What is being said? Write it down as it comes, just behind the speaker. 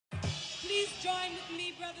Join with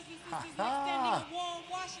me, brothers and sisters, in extending a warm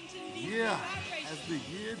Washington, D.C. Yeah, vibration. as the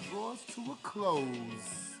year draws to a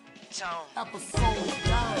close. Tone. Episode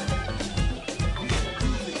 9.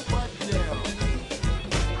 Music breakdown.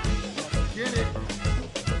 Let's get it.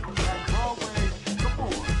 Black Broadway. Come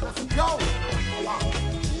on, let's go.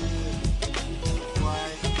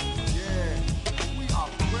 Right. Yeah. We are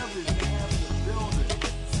privileged to have in the building.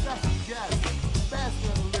 Special guest. Master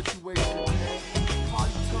of the lituation, man.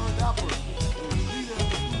 Party turned upper. Leader of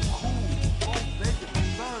the new cool. Both naked and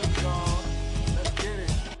third, y'all. Let's get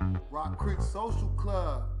it. Rock Creek Social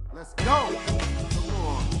Club. Let's go. Come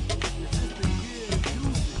on. Is this the year of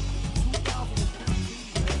music?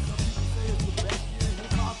 2015, man. Some people say it's the best year in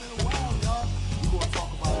hip hop in a while, y'all. We're going to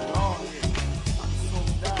talk about it all here.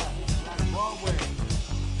 Episode 9, Black Broadway.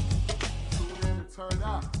 Tune in and turn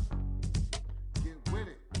up. Get with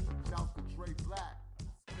it. Shout to Dre Black.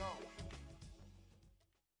 Let's go.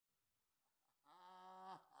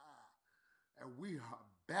 And we are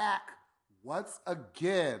back once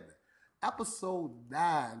again. Episode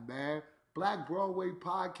 9, man. Black Broadway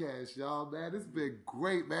podcast, y'all, man. It's been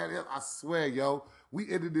great, man. I swear, yo, we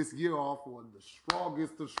ended this year off on the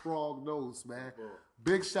strongest of strong notes, man.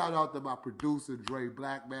 Big shout out to my producer, Dre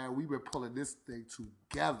Black, man. We've been pulling this thing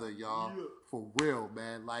together, y'all. Yeah. For real,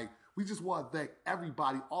 man. Like, we just want to thank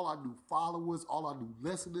everybody, all our new followers, all our new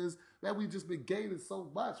listeners. Man, we've just been gaining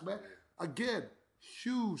so much, man. Again,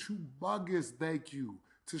 huge, humongous thank you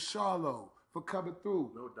to Charlo for coming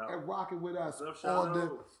through and rocking with us on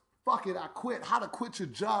the Fuck It, I Quit. How to quit your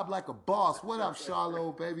job like a boss. What up,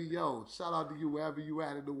 Charlo, baby? Yo, shout out to you wherever you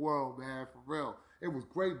at in the world, man, for real. It was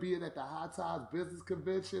great being at the High Times Business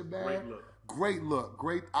Convention, man. Great look.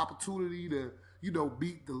 Great opportunity to,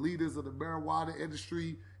 meet the leaders of the marijuana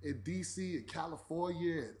industry in D.C. and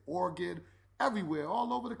California and Oregon, everywhere,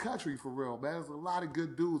 all over the country, for real, man. There's a lot of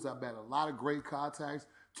good dudes I met, a lot of great contacts.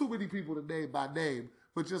 Too many people to name by name,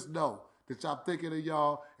 but just know that y'all thinking of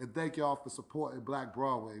y'all, and thank y'all for supporting Black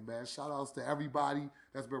Broadway, man. Shout outs to everybody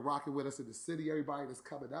that's been rocking with us in the city, everybody that's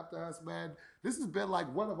coming up to us, man. This has been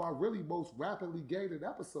like one of our really most rapidly gaining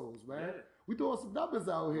episodes, man. Yeah. We doing some numbers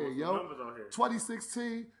out here, yo.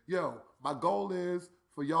 2016, yo, my goal is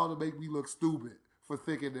for y'all to make me look stupid for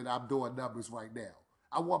thinking that I'm doing numbers right now.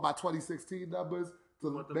 I want my 2016 numbers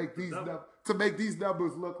to make these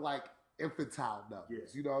numbers look like infantile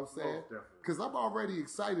numbers, you know what I'm saying? Because I'm already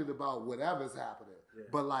excited about whatever's happening. Yeah.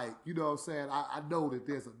 But like, you know what I'm saying? I know that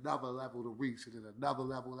there's another level to reach and then another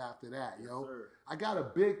level after that, yo. Sir. I got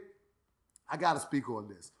to speak on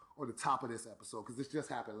this, on the top of this episode, because this just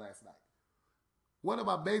happened last night. One of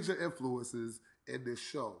my major influences in this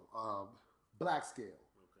show, Black Scale,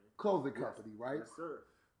 clothing company, right? Yes, sir.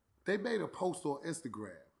 They made a post on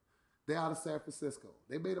Instagram. They're out of San Francisco.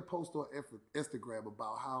 They made a post on Instagram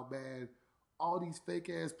about how, man, all these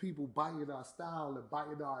fake-ass people biting our style and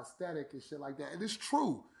biting our aesthetic and shit like that. And it's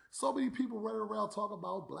true. So many people running around talking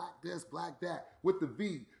about black this, black that, with the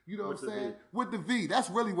V. You know what I'm saying? With the V. That's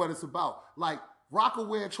really what it's about. Like,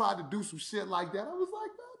 Rockaware tried to do some shit like that. I was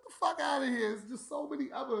like, man, what the fuck out of here? It's just so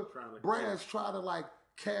many other brands trying to, like,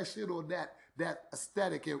 cash in on that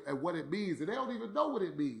aesthetic and what it means. And they don't even know what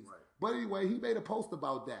it means. Right. But anyway, he made a post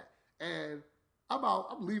about that. And I'm out.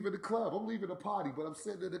 I'm leaving the club. I'm leaving the party. But I'm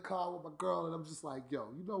sitting in the car with my girl, and I'm just like, yo,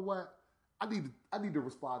 you know what? I need to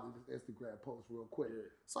respond to this Instagram post real quick. Yeah.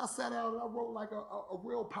 So I sat down and I wrote like a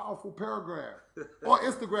real powerful paragraph on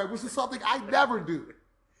Instagram, which is something I never do.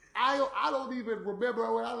 I don't even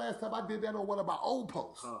remember when last time I did that on one of my old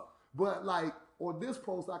posts. But like on this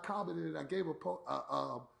post, I commented and I gave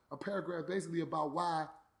a paragraph basically about why.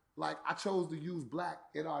 Like, I chose to use black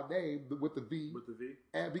in our name with the V. With the V.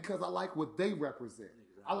 And because I like what they represent.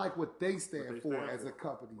 Exactly. I like what they stand for as a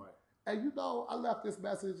company. Right. And, I left this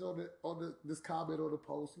message on this comment on the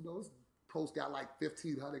post. This post got like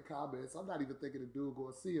 1,500 comments. I'm not even thinking the dude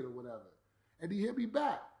going to see it or whatever. And he hit me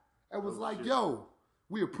back and was like, yo,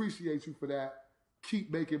 we appreciate you for that.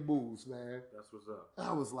 Keep making moves, man. That's what's up.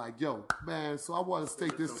 I was like, yo, man, so I want to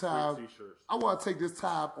take this time. I want to take this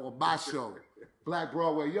time on my show, Black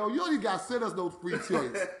Broadway. Yo, you only got to send us those free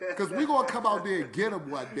tickets because we're going to come out there and get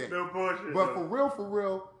them one day. No bullshit. But for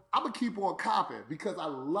real, I'm going to keep on copping because I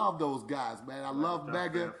love those guys, man. I love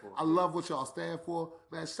Mega. I love what y'all stand for.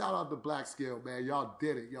 Man, shout out to Black Scale, man. Y'all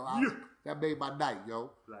did it, yo. That made my night,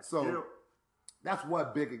 yo. That's one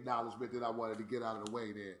big acknowledgement that I wanted to get out of the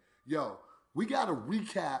way there. Yo, we got to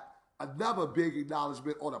recap another big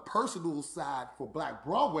acknowledgement on a personal side for Black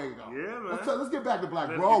Broadway, though. Yeah, man. Let's get back to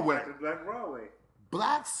Black Broadway.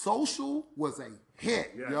 Black Social was a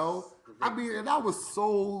hit, yo. I mean, and I was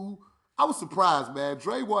surprised, man.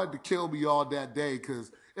 Dre wanted to kill me all that day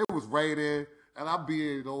because It was raining, and I'm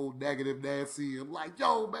being old negative Nancy. I'm like,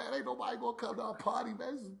 yo, man, ain't nobody gonna come to our party,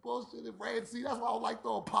 man. This is bullshit in rain. See, that's why I don't like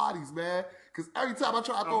throwing parties, man. Because every time I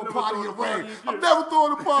try to throw a party in rain, I'm never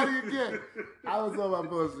throwing a party again. I was on my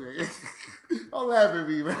bullshit. Don't laugh at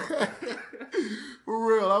me, man. For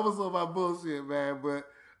real, I was on my bullshit, man. But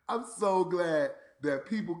I'm so glad that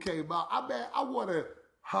people came out. I want to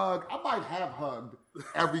hug. I might have hugged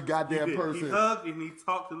every goddamn person. He hugged and he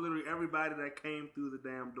talked to literally everybody that came through the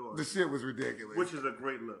damn door. The shit was ridiculous. Which is a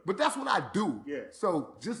great look. But that's what I do. Yeah.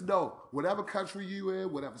 So just know, whatever country you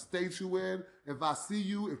in, whatever state you in, if I see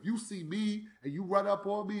you, if you see me and you run up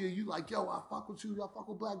on me and you like, yo, I fuck with you, I fuck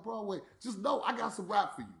with Black Broadway, just know I got some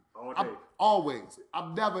rap for you. All day. Always.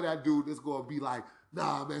 I'm never that dude that's going to be like,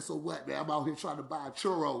 nah, man, so what, man? I'm out here trying to buy a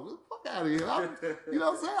churro. Fuck out of here. You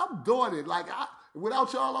know what I'm saying? I'm doing it. Like,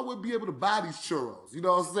 without y'all, I wouldn't be able to buy these churros. You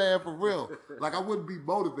know what I'm saying? For real. Like, I wouldn't be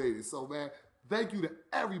motivated. So, man, thank you to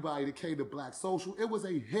everybody that came to Black Social. It was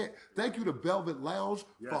a hit. Thank you to Velvet Lounge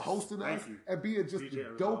for hosting us and being just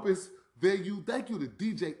DJ the dopest venue. Thank you to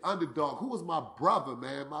DJ Underdog, who was my brother,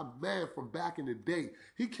 man, my man from back in the day.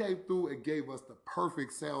 He came through and gave us the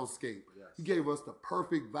perfect soundscape. Yes. He gave us the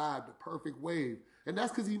perfect vibe, the perfect wave. And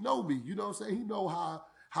that's because he know me. You know what I'm saying? He know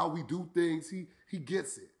how we do things. He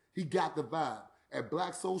gets it. He got the vibe. And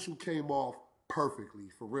Black Social came off perfectly,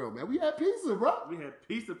 for real, man. We had pizza, bro. We had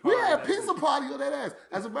pizza party. We had pizza party on that ass.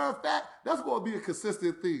 As a matter of fact, that's going to be a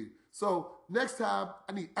consistent theme. So next time,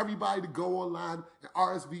 I need everybody to go online and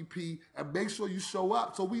RSVP and make sure you show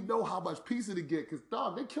up so we know how much pizza to get. Because,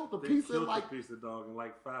 dog, they killed the pizza in like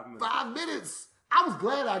 5 minutes. 5 minutes. I was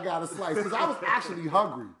glad I got a slice because I was actually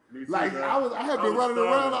hungry. Me too, like, man. I had been running starving.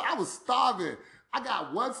 around. I was starving. I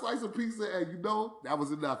got one slice of pizza and, you know, that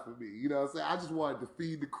was enough for me. You know what I'm saying? I just wanted to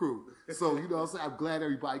feed the crew. So, you know what I'm saying? I'm glad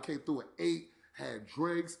everybody came through and ate, had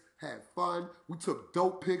drinks, had fun. We took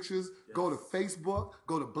dope pictures. Yes. Go to Facebook.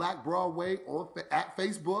 Go to Black Broadway at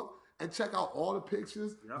Facebook and check out all the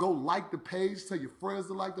pictures. Yep. Go like the page. Tell your friends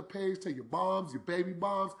to like the page. Tell your moms, your baby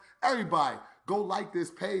moms, everybody. Go like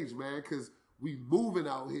this page, man, because we moving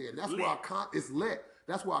out here. And that's where it's lit.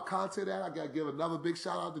 That's where our content at. I got to give another big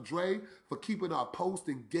shout out to Dre for keeping our post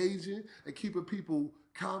engaging and keeping people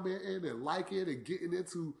commenting and liking and getting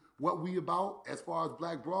into what we about as far as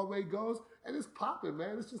Black Broadway goes. And it's popping,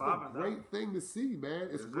 man. It's just a great thing to see, man.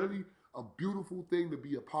 It's really a beautiful thing to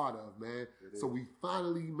be a part of, man. So we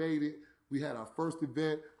finally made it. We had our first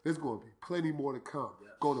event. There's going to be plenty more to come.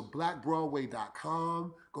 Yes. Go to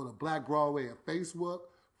blackbroadway.com. Go to Black Broadway at Facebook.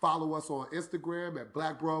 Follow us on Instagram at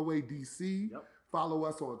Black Broadway DC. Yep. Follow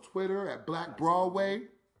us on Twitter at Black Broadway,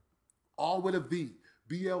 all with a V,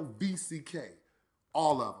 BLVCK,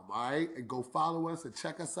 all of them, all right? And go follow us and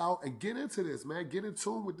check us out and get into this, man. Get in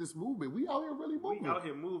tune with this movement. We out here really moving. We out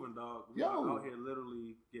here moving, dog. We out here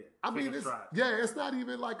literally, it's not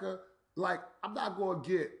even like I'm not going to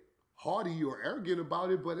get haughty or arrogant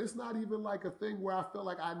about it, but it's not even like a thing where I feel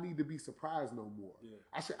like I need to be surprised no more. Yeah.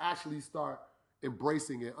 I should actually start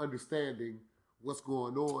embracing and understanding what's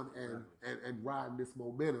going on and riding this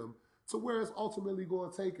momentum to where it's ultimately going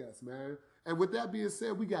to take us, man. And with that being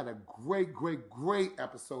said, we got a great, great, great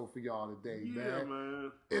episode for y'all today,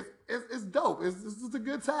 man. It's dope. It's just a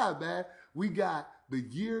good time, man. We got the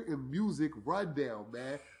year in music rundown,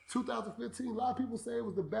 man. 2015, a lot of people say it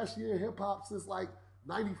was the best year in hip-hop since like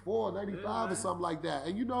 94, 95 or something like that.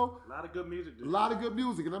 And you know, a lot of good music. A lot of good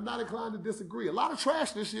music. And I'm not inclined to disagree. A lot of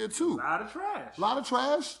trash this year too. A lot of trash. A lot of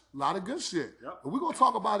trash. A lot of good shit. Yep. And we're going to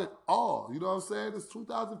talk about it all. You know what I'm saying? It's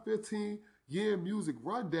 2015 year in music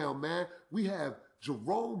rundown, man. We have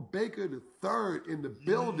Jerome Baker III in the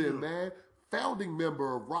building, man. Founding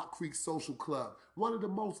member of Rock Creek Social Club. One of the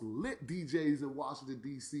most lit DJs in Washington,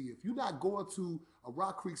 D.C. If you're not going to a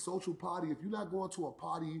Rock Creek Social party, if you're not going to a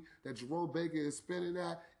party that Jerome Baker is spinning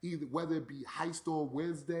at, either whether it be Heist on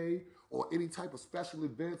Wednesday or any type of special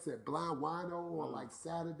events at Blind Wino on like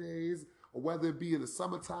Saturdays, or whether it be in the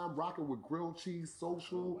summertime rocking with Grilled Cheese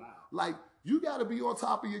Social, like you got to be on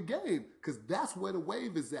top of your game because that's where the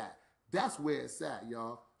wave is at. That's where it's at,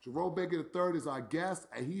 y'all. Jerome Baker III is our guest,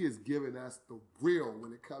 and he is giving us the real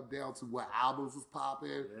when it comes down to what albums is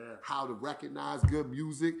popping, how to recognize good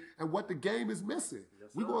music, and what the game is missing.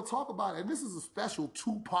 We're going to talk about it. And this is a special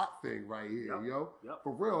two-part thing right here, yo.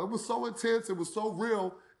 For real. It was so intense. It was so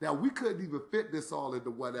real that we couldn't even fit this all into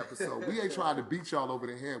one episode. We ain't trying to beat y'all over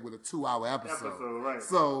the head with a 2-hour episode.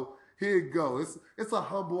 So here you go. It's a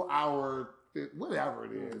humble hour, whatever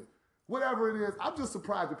it is. whatever it is. I'm just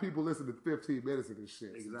surprised that people listen to 15 minutes of this shit.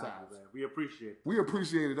 Exactly, Sometimes. man. We appreciate it. We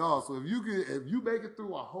appreciate it all. So if you make it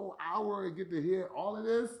through a whole hour and get to hear all of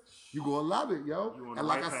this, you gonna love it, yo. You on And the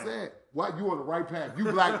like right I path. said, what you on the right path?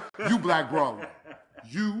 You black Broadway.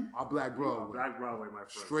 You are Black Broadway. Black Broadway, my friend.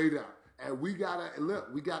 Straight up. And we got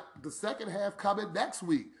the second half coming next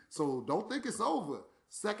week. So don't think it's over.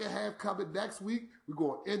 Second half coming next week. We're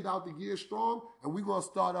going to end out the year strong, and we're going to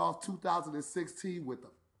start off 2016 with a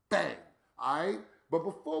bang. All right? But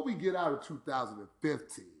before we get out of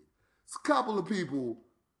 2015, it's a couple of people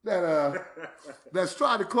that that's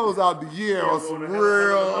trying to close out the year on some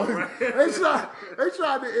real. they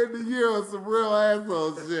trying to end the year on some real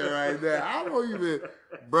asshole shit right now. I don't even,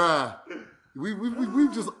 bruh. We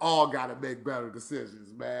just all got to make better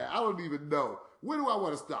decisions, man. I don't even know. Where do I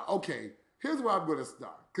want to start? Okay, here's where I'm going to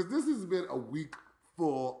start. Because this has been a week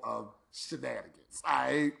full of shenanigans, all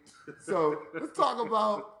right? So let's talk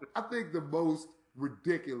about, I think, the most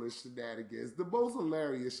ridiculous shenanigans, the most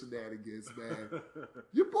hilarious shenanigans, man.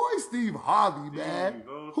 Your boy Steve Harvey, man,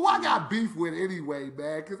 who I got beef with anyway,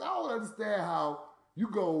 man, because I don't understand how you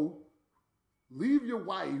go leave your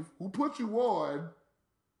wife who put you on,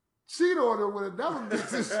 cheat on her with another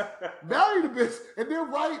bitch, marry the bitch, and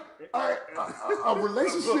then write a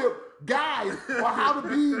relationship guide on how to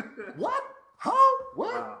be what? Huh?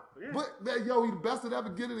 What? Wow. Yeah. But man, yo, he the best that ever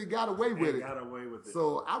get it and got away with it. Got away with it.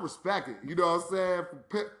 So I respect it. You know what I'm saying?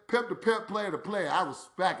 From pimp to pimp, player to player, I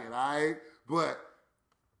respect it, all right? But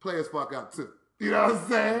players fuck up too. You know what I'm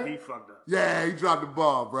saying? He fucked up. Yeah, he dropped the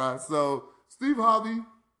ball, bro. So Steve Harvey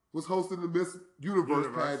was hosting the Miss Universe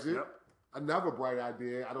pageant. Yep. Another bright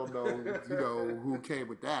idea. I don't know, who came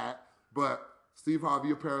with that, but Steve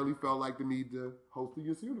Harvey apparently felt like the need to host the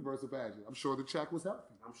Miss Universe pageant. I'm sure the check was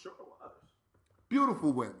healthy. I'm sure it was.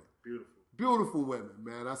 Beautiful women. Beautiful. Beautiful women,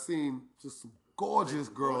 man. I seen just some gorgeous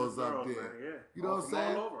girls up there. Man, yeah. You know what I'm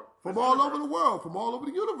saying? All over. From all over the world, from all over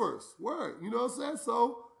the universe. Word. You know what I'm saying?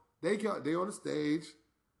 So they on the stage.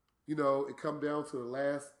 You know, it come down to the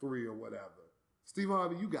last three or whatever. Steve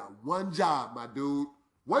Harvey, you got one job, my dude.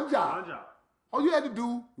 One job. One job. All you had to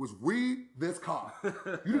do was read this card.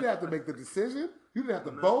 You didn't have to make the decision. You didn't have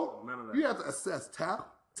to vote. None of that. You didn't have to assess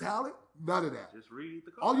talent. None of that. Just read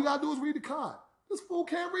the card. All you got to do is read the card. This fool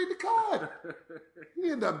can't read the card.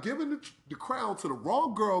 He ended up giving the crown to the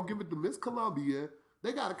wrong girl, give it to Miss Columbia.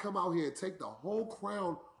 They got to come out here and take the whole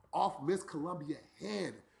crown off Miss Columbia's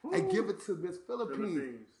head and give it to Miss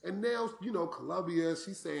Philippines. And now, Columbia,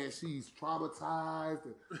 she's saying she's traumatized.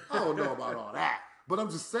 And I don't know about all that. But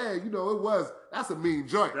I'm just saying, that's a mean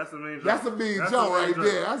joint. That's a mean joint. That's a mean joint right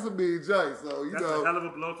there. That's a mean joint. So, that's a hell of a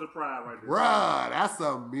blow to pride right there. Bruh, that's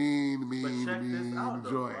a mean But check this out,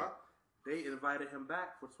 though, joint. bro. They invited him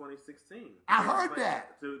back for 2016. I heard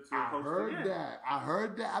that. I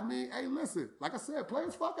heard that. I mean, hey, listen, like I said,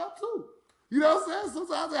 players fuck up too. You know what I'm saying?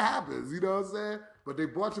 Sometimes it happens, you know what I'm saying? But they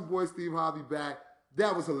brought your boy Steve Harvey back.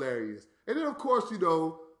 That was hilarious. And then, of course,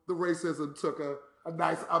 the racism took a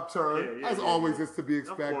nice upturn, as always is to be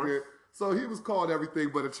expected. So he was called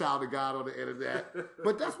everything but a child of God on the internet.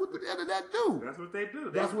 But that's what the internet do. That's what they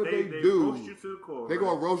do. That's what they do. do. Roast you to the core. They're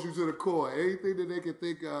going to roast you to the core. Anything that they can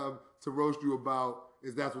think of to roast you about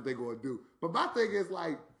that's what they're going to do. But my thing is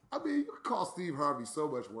you can call Steve Harvey so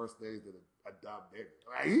much worse things than a dumb nigga.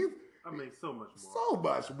 Right? So much more. So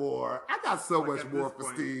much more. I got so much more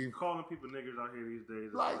for Steve. Calling people niggers out here these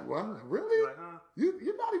days. Like, what? Really? Like, huh?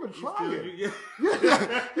 You're not even trying. You You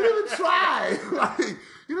didn't even try.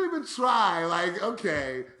 You didn't even try. Like,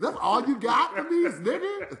 okay, that's all you got for me is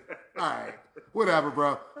nigga? All right. Whatever,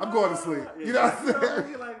 bro. I'm going to sleep. You know what I'm saying?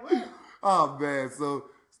 You're like, what? Oh, man. So,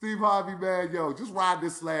 Steve Harvey, man, just ride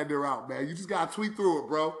this slander out, man. You just got to tweet through it,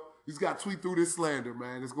 bro. You just got to tweet through this slander,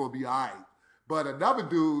 man. It's going to be all right. But another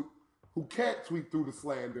dude who can't tweet through the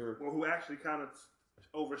slander. Well, who actually kind of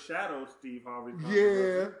overshadowed Steve Harvey.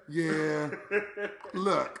 Yeah.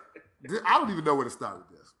 Look, I don't even know where to start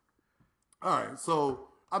with this. All right, so,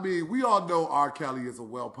 we all know R. Kelly is a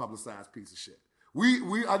well-publicized piece of shit.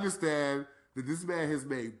 We understand that this man has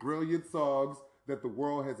made brilliant songs that the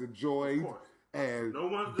world has enjoyed. And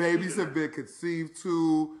babies have been conceived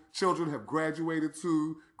to, children have graduated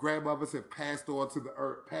to, grandmothers have passed off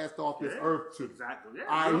this earth to. Exactly.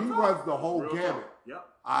 Yeah. He runs the whole gamut.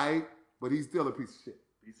 Yep. But he's still a piece of shit.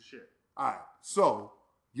 Piece of shit. All right. So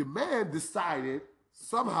your man decided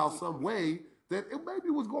somehow, some way, that it maybe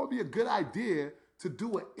was going to be a good idea to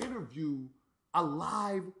do an interview, a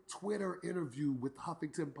live Twitter interview with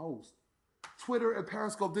Huffington Post. Twitter and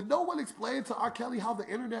Periscope. Did no one explain to R. Kelly how the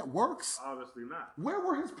internet works? Obviously not. Where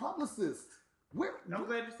were his publicists? I'm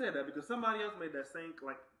glad you said that because somebody else made that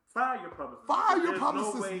Fire your publicist. Fire your There's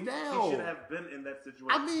publicist no way now. He should have been in that situation.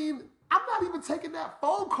 I mean, I'm not even taking that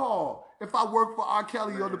phone call if I work for R.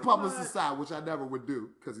 Kelly on the Man, publicist what? side, which I never would do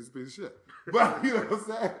because he's a piece of shit. But you know what I'm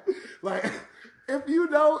saying? Like,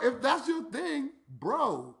 if that's your thing,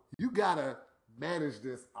 bro, you gotta manage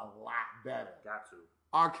this a lot better. Got to.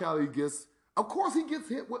 R. Kelly of course he gets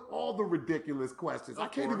hit with all the ridiculous questions. I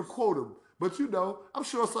can't even quote him, but I'm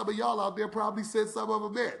sure some of y'all out there probably sent some of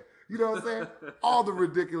them in. You know what I'm saying? All the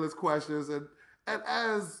ridiculous questions, and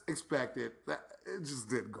as expected, it just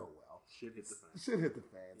didn't go well. Shit hit the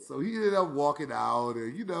fan. Yeah. So he ended up walking out,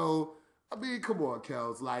 and I mean, come on,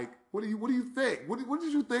 Kels. Like, what do you think? What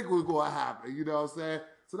did you think was going to happen? You know what I'm saying?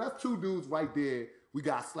 So that's two dudes right there. We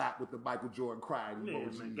got slapped with the Michael Jordan crying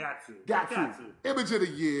emoji. Man, got to. Image of the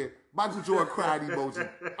year, Michael Jordan crying emoji.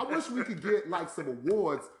 I wish we could get like some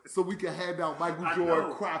awards so we could hand out Michael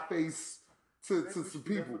Jordan cry face to some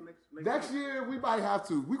people. Next year we might have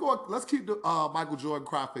to. Let's keep the Michael Jordan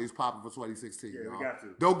cry face popping for 2016. Yeah, y'all. we got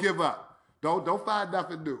to. Don't give up. Don't find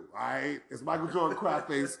nothing new. All right, it's Michael Jordan cry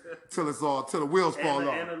face till the wheels fall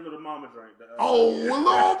off. And a little mama drink. Little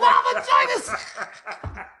mama joint is.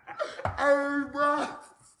 Hey, bro.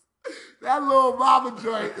 That little mama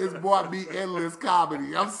joint has brought me endless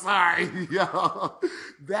comedy. I'm sorry, yo.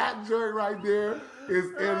 That joint right there is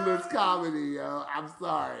endless comedy, yo. I'm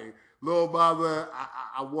sorry. Little mama,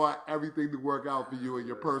 I want everything to work out for you in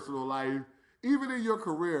your personal life, even in your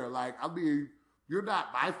career. Like, I mean, you're not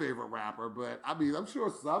my favorite rapper, but I mean, I'm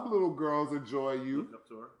sure some little girls enjoy you. Look up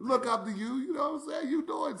to her. Look up to you, you know what I'm saying? You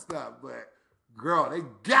doing stuff, but girl, they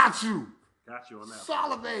got you. Got you on that.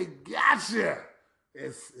 Charlamagne got you.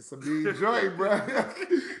 It's a mean joint, bro.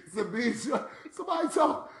 It's a mean joint.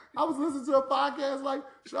 I was listening to a podcast like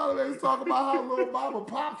Charlamagne was talking about how little mama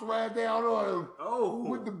pops ran down on him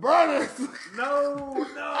with the burners. No.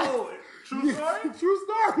 True story? True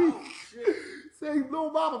story. Oh, shit. Saying little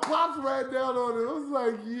mama pops ran down on him. I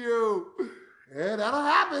was like, yo, yeah, that'll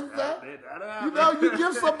happen, son. That'll happen. You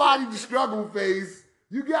give somebody the struggle face,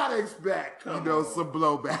 you gotta expect, some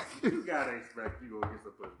blowback. You gotta expect you gonna get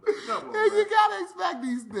some pushback. Come on, Yeah, you man. gotta expect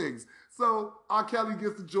these things. So R. Kelly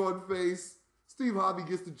gets the Jordan face. Steve Harvey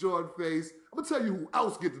gets the Jordan face. I'm gonna tell you who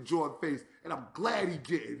else gets the Jordan face, and I'm glad he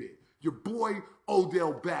getting it. Your boy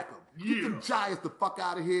Odell Beckham. Get them Giants the fuck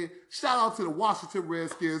out of here. Shout out to the Washington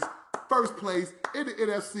Redskins, first place in the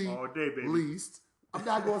NFC All day, baby. least. I'm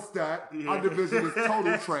not gonna start. Yeah. Our division is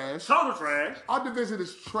total trash. Total trash. Our division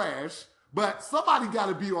is trash. But somebody got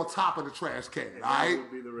to be on top of the trash can, all right? will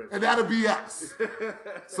be the Redskins. And that'll be us.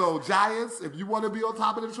 So, Giants, if you want to be on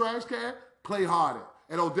top of the trash can, play harder.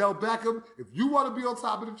 And Odell Beckham, if you want to be on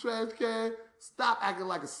top of the trash can, stop acting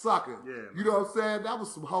like a sucker. Yeah, you know what I'm saying? That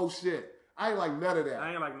was some whole shit. I ain't like none of that.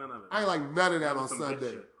 I ain't like none of it. I ain't like none of that on was some good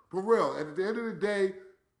Sunday. shit. For real. And at the end of the day,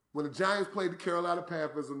 when the Giants played the Carolina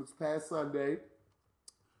Panthers on this past Sunday,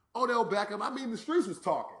 Odell Beckham, I mean, the streets was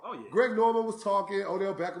talking. Oh, yeah. Greg Norman was talking.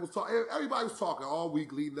 Odell Beckham was talking. Everybody was talking all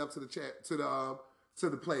week leading up to the playoff, to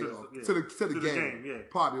the game. Yeah.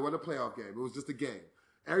 Pardon me, it wasn't a playoff game. It was just a game.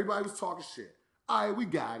 Everybody was talking shit. All right, we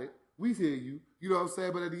got it. We hear you. You know what I'm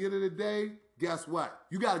saying? But at the end of the day, guess what?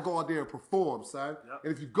 You got to go out there and perform, son. Yep.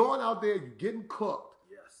 And if you're going out there, you're getting cooked.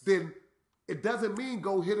 Yes. Then it doesn't mean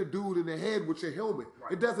go hit a dude in the head with your helmet.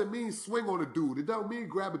 Right. It doesn't mean swing on a dude. It doesn't mean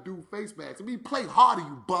grab a dude face mask. It mean play harder,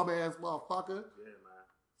 you bum ass motherfucker. Yeah, man.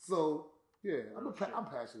 So yeah, I'm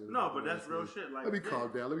passionate. No, about but that's this, real man. shit. Like, Let me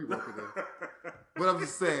calm down. Let me work it in. But I'm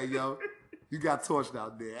just saying, yo, you got torched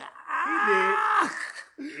out there.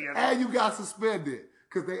 He did. And you got suspended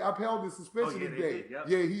because they upheld the suspension Oh, yeah, they today. did, yep.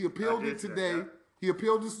 Yeah, he appealed I did it see that, today. yep. He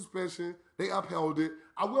appealed the suspension. They upheld it.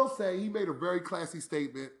 I will say he made a very classy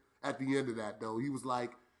statement at the end of that, though. He was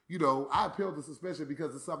like, you know, I appealed the suspension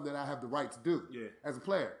because it's something that I have the right to do as a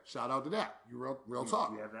player. Shout out to that. You real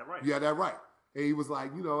talk. You have that right. You had that right. And he was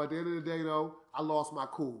like, you know, at the end of the day, though, I lost my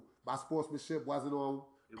cool. My sportsmanship wasn't on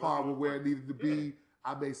par with where it needed to be.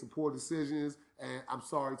 I made some poor decisions, and I'm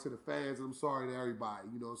sorry to the fans, and I'm sorry to everybody.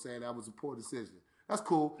 You know what I'm saying? That was a poor decision. That's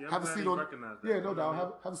cool. Yeah, have a seat on. that. Yeah, no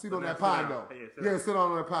doubt. Have a seat on that sit pine down. though. Yeah, Yeah, sit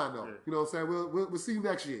on that pine though. Yeah. You know what I'm saying? We'll see you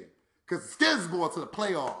next year because the Skins going to the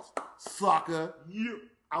playoffs. Sucker, You.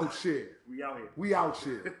 out here. We out here. We out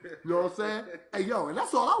here. You know what I'm saying? Hey, yo, and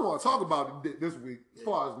that's all I want to talk about this week as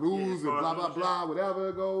far as news as far and blah, as blah, news, blah, whatever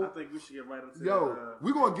it I goes. think we should get right into Yo,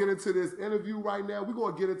 we're going to get into this interview right now. We're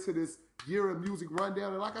going to get into this year in music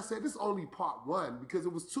rundown. And like I said, this is only part one because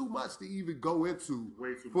it was too much to even go into.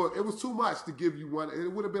 Way too much. It was too much to give you one. It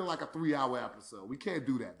would have been like a 3-hour episode. We can't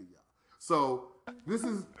do that to y'all. So this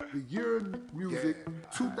is the year in music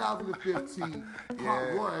 2015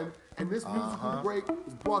 part 1, and this musical break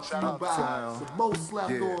is brought to you by the most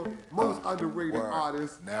slept on, most underrated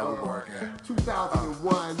artist of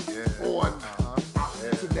 2001 on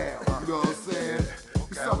to now. You know what I'm saying?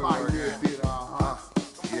 Somebody here did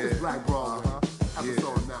it's Black Broadway,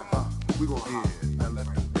 episode 9. We gonna hop. Now let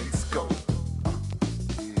the bass go.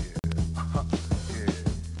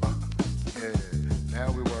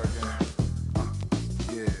 Now we working.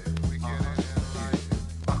 We get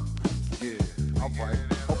it. Alright.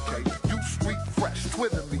 Okay. You street fresh,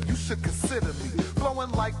 Twitter me. You should consider me.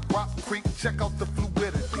 Flowing like Rock Creek. Check out the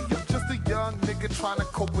fluidity. I'm just a young nigga trying to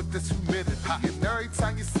cope with this humidity. And every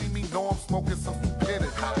time you see me, know I'm smoking some stupidity.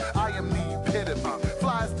 I am the epitome.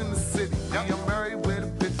 Flyest in the city. I'm married with a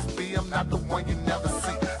bitch be. I'm not the one you never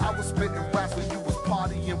see. I was spitting raps when you was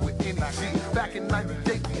partying with any G. Back in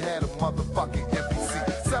 98, we had a motherfucking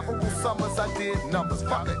NPC. Several summers I did numbers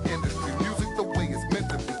from the industry. Music the way it's meant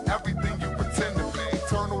to be. Everything you pretend to be.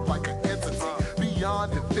 Eternal like an entity.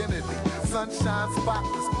 Beyond infinity. Sunshine,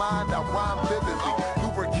 spotless mind, I rhyme vividly.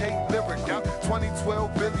 Lubricate lyric,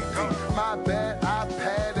 2012 Billy D. My bad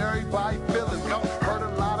iPad, everybody feeling me. Heard a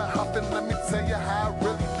lot of huffing, let me tell you how I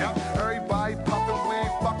really be. Everybody popping, we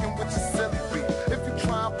ain't fucking with your silly beat. If you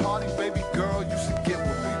try and party, baby girl, you should get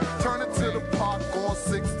with me. Turn it to the park on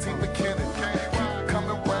 16 McKinnon. Keep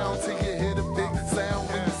coming round till you hear the big sound.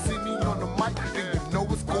 When you see me on the mic, then you know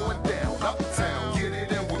what's going down. Uptown, get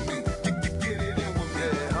it in with me. Get it in with me.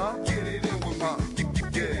 Get it in with me.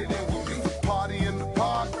 Get it in with me. Party in the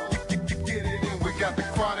park. Get it in. We got the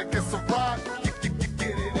chronic, it's a rock. Get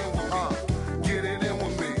it in with me. Get it in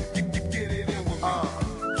with me. Get it in with me.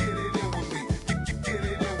 Get it in with me. Get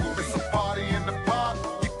it in with me. It's a party in the park.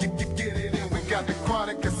 Get it in. We got the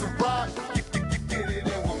chronic, it's a rock. Get it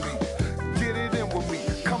in with me. Get it in with me.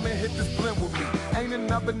 Come and hit this blend with me. Ain't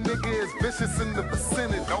another nigga as vicious in the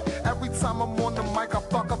vicinity. Every time I'm on the mic, I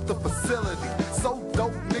fuck up the facility. So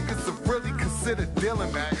dope, niggas have really considered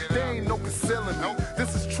dealing me. There ain't no concealing me.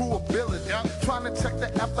 This is true ability. Trying to check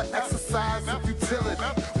the effort, exercise, and futility.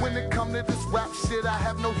 When it come to this rap shit, I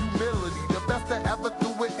have no humility. The best to ever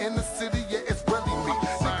do it in the city, yeah, it's really me.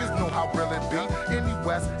 Niggas know how real it be. Any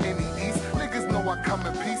west, any east. Niggas know I come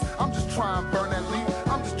in peace. I'm just trying to burn that leaf.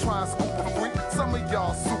 I'm just trying to scoop a freak. Some of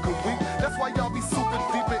y'all super weak. That's why y'all be super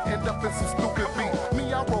deep and end up in some stupid beat.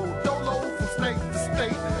 Me, I roll dolo from state to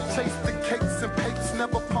state. Chase the cakes and papes,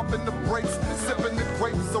 never pumping the brakes. Sipping the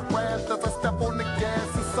grapes of wrath as I step on the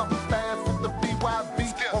gas. And something fast with the BYB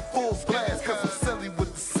on full blast. Cause I'm silly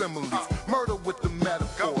with the similes. Murder with the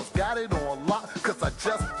metaphors. Got it on lock cause I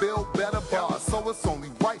just feel better bars. So it's only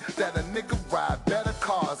right that a nigga ride better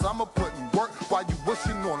cars. I'ma put in work while you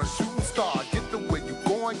wishing on a shooting star. Get to where you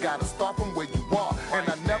going, gotta start from where you are. And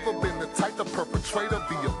I never been the type to perpetrate or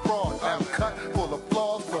be a fraud. I'm cut full of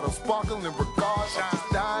flaws, but I'm sparkling regards. I'm just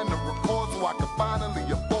dying to record so I can finally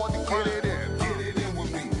afford to get it in. Get it in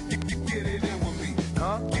with me. Get it in with me.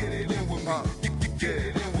 Get it in with me. Get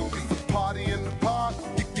it in with me. Party in the park.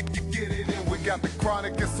 Get it in. We got the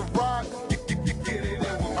chronic, it's a rock. Get it in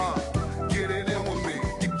with me. Get it in with me.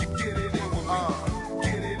 Get it in with me.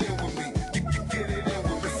 Get it in with me. Get it in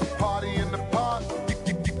with me. It's a party in the park.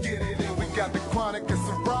 Get it in. We got the chronic, it's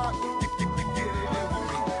a rock. Get it in with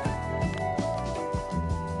me.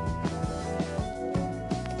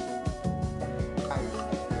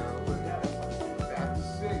 That's the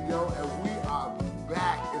shit, yo, and we are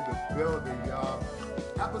back in the building, y'all.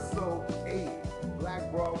 Episode 8,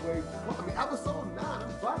 Black Broadway. Episode 9,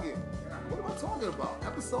 I'm bugging. What am I talking about?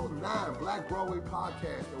 Episode 9, Black Broadway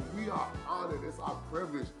Podcast, and we are honored. It's our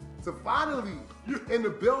privilege to finally, in the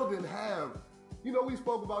building, have, you know, we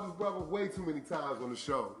spoke about this brother way too many times on the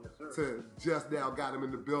show. To just now got him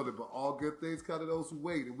in the building, but all good things come to those who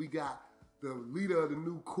wait. And we got the leader of the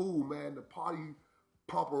new cool, man, the party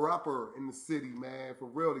pumper-upper in the city, man. For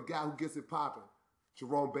real, the guy who gets it popping.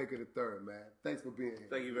 Jerome Baker III, man. Thanks for being here.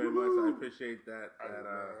 Thank you very much. I appreciate that.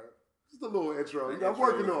 Just a little intro. You know, I'm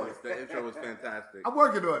working on it. The intro was fantastic. I'm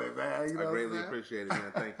working on it, man. You know I greatly appreciate it,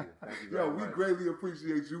 man. Thank you. Thank you Yo, very we much. greatly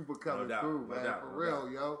appreciate you for coming No doubt, through, no man. doubt, For no real,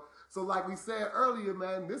 doubt. yo. So like we said earlier,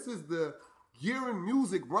 man, this is the year in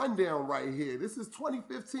music rundown right here. This is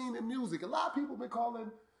 2015 in music. A lot of people been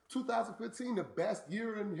calling 2015 the best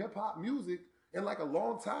year in hip-hop music in like a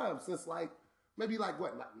long time, since like, maybe like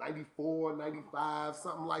what, 94, 95,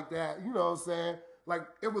 something like that. You know what I'm saying? Like,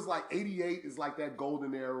 it was like 88 is like that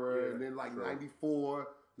golden era, Yeah, and then like sure. 94,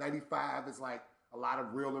 95 is like a lot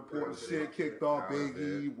of real important shit kicked off.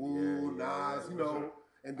 Biggie, Wu, Nas, you know.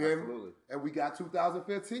 And then, Absolutely. and we got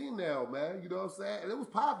 2015 now, man. You know what I'm saying? And it was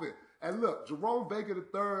popping. And look, Jerome Baker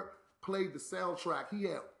III, played the soundtrack. He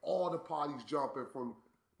had all the parties jumping from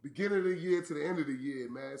beginning of the year to the end of the year,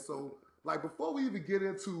 man. So, like, before we even get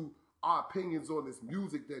into our opinions on this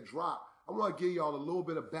music that dropped, I want to give y'all a little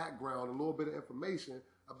bit of background, a little bit of information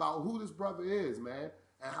about who this brother is, man,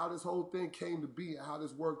 and how this whole thing came to be and how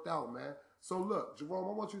this worked out, man. So, look, Jerome,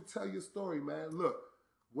 I want you to tell your story, man. Look,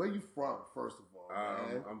 where you from, first of all,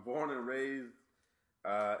 man? I'm born and raised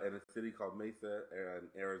in a city called Mesa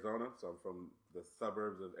in Arizona. So I'm from the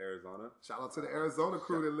suburbs of Arizona. Shout out to the Arizona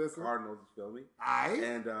crew that listen. Cardinals, you feel me? Aight.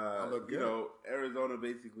 And, look you good. know, Arizona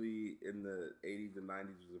basically in the 80s and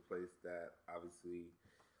 90s was a place that obviously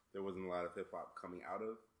there wasn't a lot of hip-hop coming out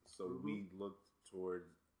of. So we looked towards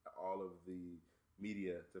all of the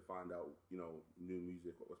media to find out, you know, new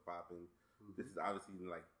music, what was popping. This is obviously in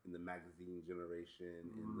the magazine generation,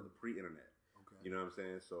 in the pre-internet. Okay. You know what I'm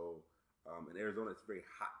saying? So in Arizona, it's a very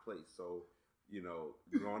hot place. So, you know,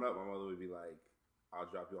 growing up, my mother would be like, I'll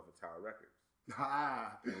drop you off at Tower Records.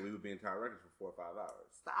 And we would be in Tower Records for 4 or 5 hours.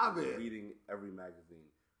 Stop it. Reading every magazine,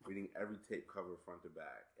 reading every tape cover front to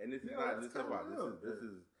back. And this is Yeah, not that's just hip hop. kinda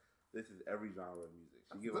This is every genre of music. She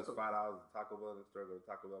That's give us dope. $5 at Taco Bell in the store, go to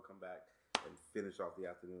Taco Bell, come back, and finish off the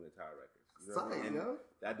afternoon at Tower Records. You know what I Tight, mean? And yo.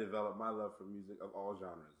 that developed my love for music of all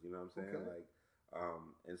genres. You know what I'm saying? Okay. Like,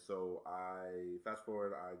 and so I fast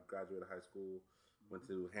forward. I graduated high school, went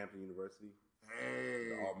to Hampton University, Hey.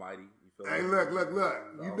 the Almighty. You feel Hey, me? look. The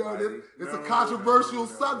You know Almighty. this. It's a No, controversial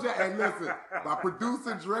no. subject. And listen, my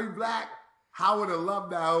producer Dre Black, Howard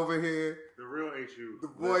alumni over here, The real HU. the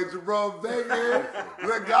boy Jerome Bacon.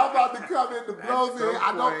 Look, y'all about to come in the blows here. some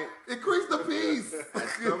I know. point- Increase the peace. At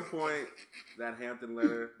some point, that Hampton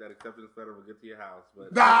letter, that acceptance letter, will get to your house,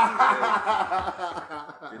 but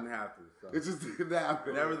Nah. didn't happen. So. It just didn't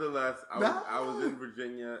happen. Nevertheless, I Nah. was in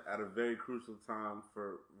Virginia at a very crucial time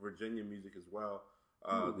for Virginia music as well.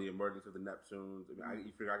 The emergence of the Neptunes. I mean,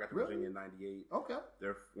 you figure I got to Really? Virginia in '98. Okay.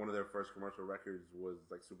 One of their first commercial records was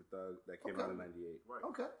like Super Thug that came Okay. out in '98. Right.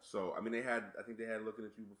 Okay. So I mean, I think they had Looking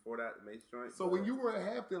at You before that, the Mace joint. So when you were at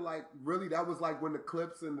Hampton, like really, that was like when the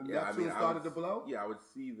Clips and the Neptunes I started would- to blow. Yeah, I would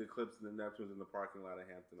see the Clips and the Neptunes in the parking lot of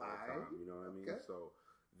Hampton all the Aight. time. You know what I mean? Okay. So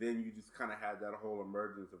then you just kind of had that whole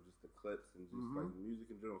emergence of just the Clips and just Mhm. like music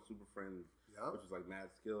in general, Super Friends, Yep. which was like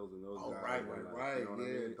Mad Skills and those Oh, guys. right. and, like, you know what I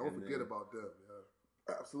Yeah. mean? Don't And forget then- about them. Yeah.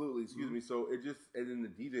 Absolutely, excuse Mm-hmm. me. So and then the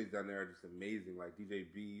DJs down there are just amazing. Like DJ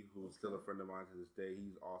B, who's still a friend of mine to this day.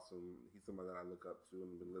 He's awesome. He's somebody that I look up to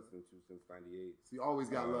and been listening to since '98. So you always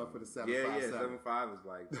got love for the 757. 7.5 is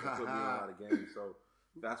like, it put me in a lot of games. So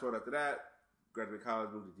fast forward after that, graduate college,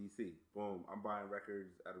 moved to DC. Boom, I'm buying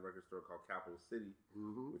records at a record store called Capital City,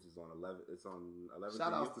 Mhm. which is on 11. It's on 11th.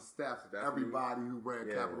 Shout outs to Avenue. Steph, Steph, everybody who ran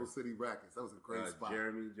Yeah. Capital City Records. That was a great spot.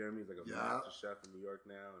 Jeremy's like a Yeah. master chef in New York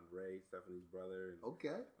now, and Ray, Stephanie's brother. And,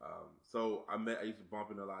 Okay. so I used to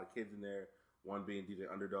bump into a lot of kids in there. One being DJ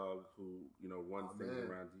Underdog, who runs Oh, things man.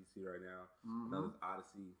 around DC right now. Mhm. Another's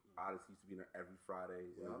Odyssey. Odyssey used to be there every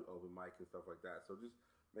Friday, Yeah. open mic and stuff like that. So just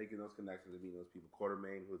making those connections and meeting those people.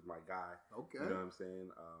 Quartermain, who's my guy. Okay. You know what I'm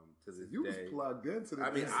saying? To this You was day. plugged into the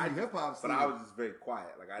I mean, DC hip hop scene. But I was just very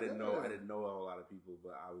quiet. Like I didn't know Yeah. a whole lot of people,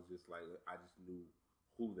 but I was just like I just knew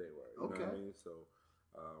who they were. You know what I Okay. mean? So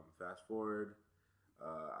fast forward,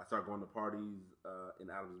 I started going to parties in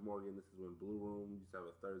Adams Morgan. This is when Blue Room used to have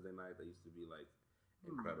a Thursday night that used to be like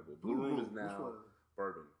incredible. Blue Room is Which now one?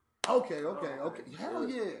 Bourbon. Okay. Hell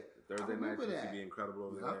yeah. Thursday I nights remember used that. to be incredible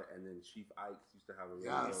over Yep. there, and then Chief Ike's used to have a really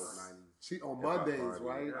Yes. dope '90s. She on hip-hop Mondays, party.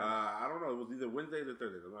 right? I don't know. It was either Wednesdays or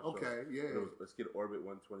Thursdays. I'm not sure. Okay, yeah. But it was Let's Get Orbit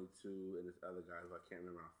 122 and this other guy who I can't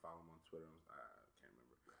remember. I follow him on Twitter. I can't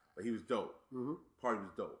remember. But he was dope. Mhm. Party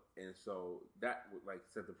was dope. And so that would like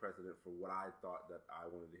set the precedent for what I thought that I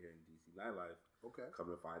wanted to hear in DC nightlife. Okay. Come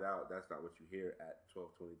to find out, that's not what you hear at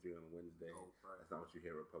 1223 on a Wednesday. No, right. That's not what you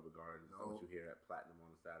hear at Public Gardens. That's No. not what you hear at Platinum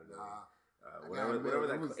on a Saturday. Nah. Whatever it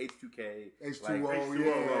that was H2K. H2O, like,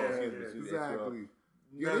 yeah, excuse me, exactly.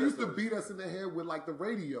 Yeah, None they of used to those. beat us in the head with like the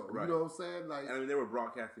radio. Right. You know what I'm saying? Like And I mean, they were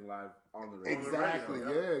broadcasting live on the radio. exactly.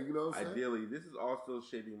 radio, Yeah, you know what I'm saying? Ideally, this is all still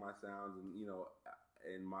shaping my sounds, and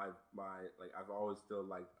and my like I've always still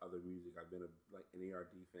liked other music. I've been an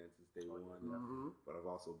ERD fan since day one, Mhm. but I've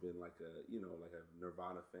also been like a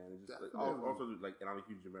Nirvana fan, and just like, Definitely. also like, and I'm a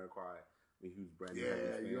huge Jamiroquai, I'm a huge Brandon Yeah,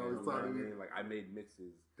 Adams fan. you always know what I talking- mean? Like I made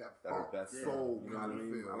mixes That that are funk, best soul you know what I kind of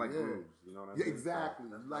mean? feel. I like yeah. grooves, you know what I Yeah, mean? exactly.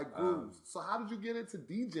 So, Like grooves. So how did you get into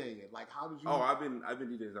DJing? Like how did you? I've been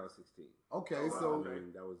DJing since I was 16. Okay, so I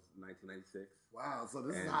mean, that was 1996. wow. So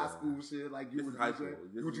this is And, high school shit. Like you this were is high DJing. school.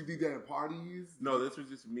 This Would is- you DJ at parties? No, this was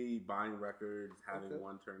just me buying records, having Okay.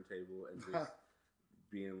 one turntable, and just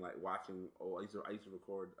being like watching. Oh, I used to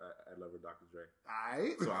record at Lover Dr. Dre,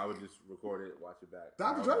 Alright. so I would just record it, watch it back.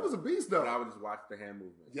 Dr. Dre was a beast though. But I would just watch the hand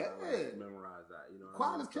movements. Yeah. I would memorize that. You know,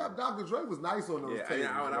 Quiet as kept, Dr. Dre was nice on those Yeah, tapes.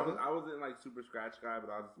 and brother. I wasn't like super scratch guy,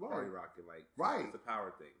 but I was Right. party rocking. Like, Right. it's a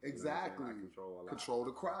power thing. You know what I'm Exactly. saying? I control a lot. Control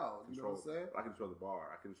the crowd. You know what I'm saying? I control the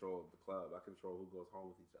bar. I control the club. I control who goes home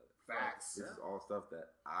with each other. Facts. This is all stuff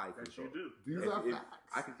that I That control. you do. These are If facts.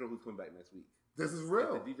 I control who's coming back next week. This is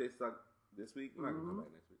real. If the DJ suck this week, we're not gonna come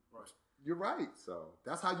back next week. Right. You're right. So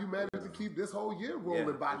That's how you managed to keep this whole year rolling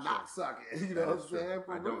Yeah, by for not sure. sucking. You know what I'm That's true. saying?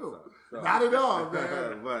 For I don't real. suck. So- Not at all,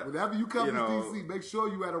 man. But, Whenever you come you to know, DC, make sure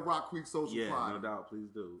you at a Rock Creek Social yeah, Friday. no doubt. Please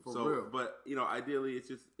do. For so, real. but ideally, it's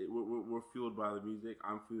just we're fueled by the music.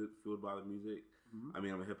 I'm fueled by the music. Mhm. I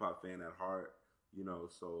mean, I'm a hip hop fan at heart. You know,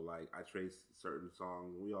 so like I trace certain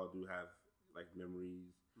songs. We all do have like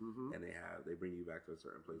memories, Mhm. and they bring you back to a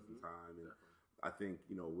certain place in time. And I think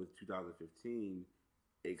with 2015,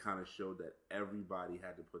 it kind of showed that everybody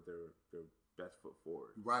had to put their best foot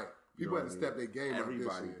forward. Right. You People know had to what I step their mean? game up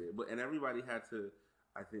Everybody this year. did, and everybody had to.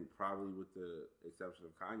 I think probably with the exception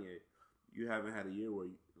of Kanye, you haven't had a year where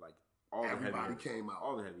like all Everybody the heavy came out.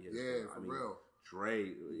 all the heavy hitters. Yeah, I for mean, real.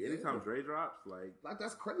 Dre. Anytime Dre drops, like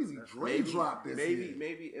That's crazy. Dre dropped this year.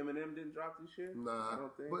 maybe Eminem didn't drop this year. Nah, I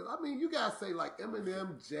don't think. but I mean, you gotta say like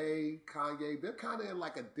Eminem, Jay, Kanye, they're kind of in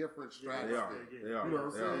like a different they stratosphere. are. They are. You know what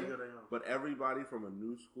I'm They are. saying? They are. But everybody from a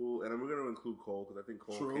new school, and we're going to include Cole because I think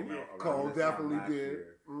Cole True. came out around Cole this time definitely last did.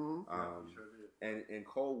 year. Mhm. Sure did. And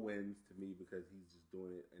Cole wins to me because he's just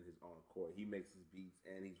doing it in his own accord. He makes his beats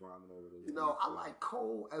and he's rhyming over those. You know, beats. I like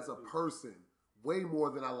Cole as a person way more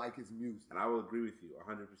than I like his music. and I will agree with you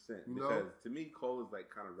 100% You know? because to me Cole is like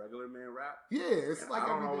kind of regular man rap. Yeah, it's And like I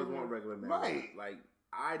don't always everything- want regular man Right. rap. Like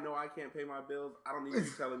I know I can't pay my bills. I don't need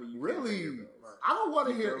you telling me you Really? can't pay your bills. I don't want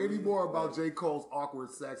to You hear feel any me? more about Like- J. Cole's awkward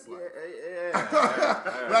sex Yeah, life.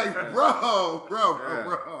 yeah. Like, bro, Yeah.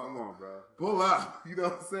 bro. Come on, bro. Pull up. You know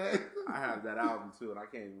what I'm saying? I have that album too, and I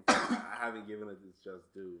can't. I haven't given it its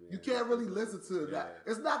just due. Man. You can't really listen to that.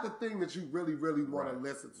 Yeah. It's not the thing that you really want to Right.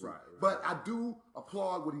 listen to. Right. But I do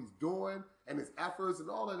applaud what he's doing and his efforts and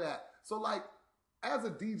all of that. So, like, as a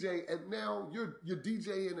DJ, and now you're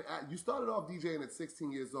DJing. You started off DJing at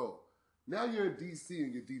 16 years old. Now you're in DC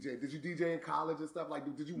and you're DJ. Did you DJ in college and stuff? Like,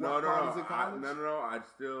 did you work parties in college? No. I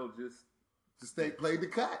still just Played the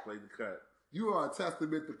cut. played the cut. You are a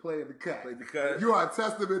testament to playing the cut. Played the cut. You are a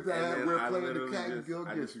testament to And then where I playing the literally cut can just- go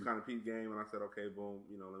I get just you. kind of peeped game, and I said, okay, boom,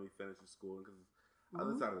 let me finish the school because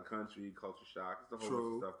other side of the country, culture shock, it's a whole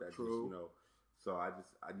True, bunch of stuff that true. just So I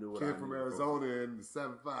knew what I Kid knew from to Arizona in the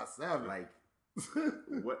 757. Like,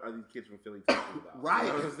 what are these kids from Philly talking about? Right, You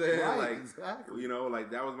know what I'm saying? right, Like, exactly.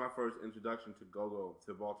 that was my first introduction to go-go,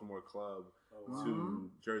 to Baltimore Club, Oh, to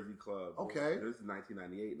Jersey Club. Okay. And this is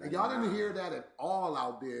 1998. And y'all didn't 99. hear that at all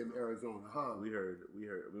out there in Arizona, huh? We heard. I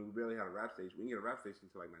mean, we barely had a rap station. We didn't get a rap station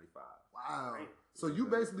until like 95. Wow. Right. So you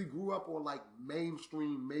basically grew up on like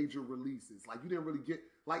mainstream major releases. Like you didn't really get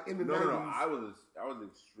like in the No. 90s. I was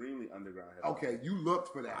extremely underground. hip-hop. Okay, you looked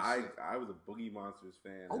for that shit. I was a Boogie Monsters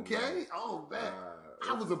fan. and, Okay. Oh man.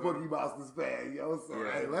 I was a what's Boogie Monsters fan, yo. So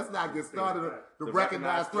Yeah. hey, let's not get started on the The recognized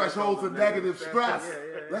recognized thresholds of negative stress.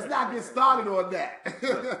 Yeah. Let's not get started on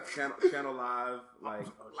that. Channel Live, like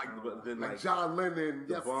but then like like John Lennon,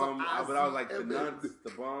 the yes, bum. I But I was like see the Eminem. nuns,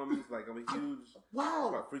 the bums. Like I'm a huge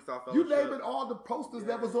Wow. freestyle fellowship. You naming all the posters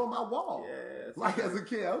that Yeah. was on my wall. Yeah. Like as a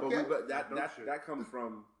kid, But, okay. but that Dope shit. that comes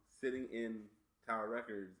from sitting in Tower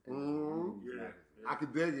Records and Mhm. reading these Yeah. magazines. I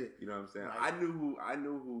could dig it. You know what I'm saying? Right. I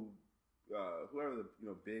knew who whoever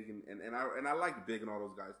the Big and I liked Big and all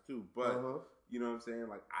those guys too. But Uh-huh. you know what I'm saying?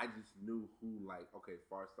 Like I just knew who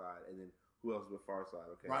Far Side, and then who else with Far Side?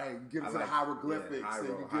 Okay, Right, you get I into the like- hieroglyphics yeah, and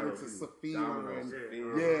you Hyro, get into Hyro, Sophia Domino, and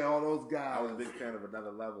Sophia. yeah, all those guys. I was a big fan of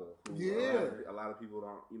Another Level. Who, Yeah. a lot of people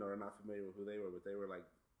don't, they're not familiar with who they were, but they were like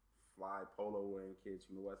fly polo wearing kids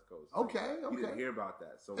from the West Coast. Like, Okay, you didn't okay. hear about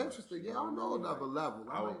that. So much, Interesting. you Yeah, I don't know what I mean? Another Level.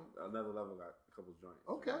 I was, Another Level got a couple joints.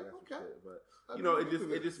 Okay, I got some okay. shit. But I you know, didn't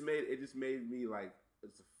know it just made me like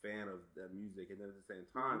just a fan of that music, and then at the same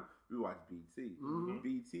time we watched BT. Mhm.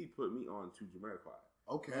 BT put me on to Jamiroquai.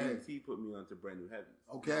 Okay. BT put me on to Brand New Heavies.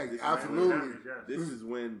 Okay, This is- absolutely. This is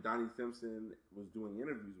when Donnie Simpson was doing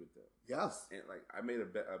interviews with them, Yes. and like I made a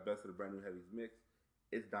best of the Brand New Heavies mix.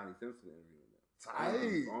 It's Donnie Simpson interviewing them.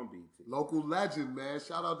 Tight. On BT. Local legend, man.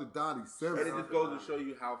 Shout out to Donnie And Simpson. it just goes to show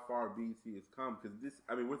you how far BT has come. Because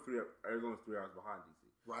Arizona's 3 hours behind DC.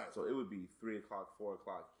 Right. So it would be 3 o'clock, 4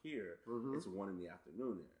 o'clock here. Mhm. It's 1 in the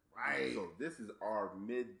afternoon there. Right. So this is our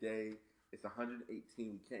midday. It's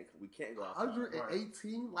 118. We can't go outside.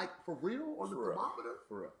 118, like for real on the For real. thermometer?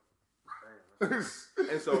 For real.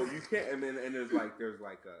 And so you can't. And then there's like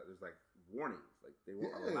warnings. Like they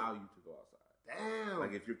won't Yeah. allow you to go outside. Damn.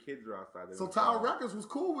 Like if your kids are outside. They So won't Tower allow you. Records was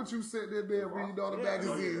cool with you sitting in there reading all the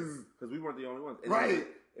magazines. Because we weren't the only ones. And Right.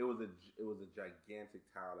 It was a gigantic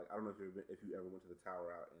tower. Like I don't know if you ever went to the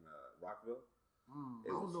tower out in Rockville. I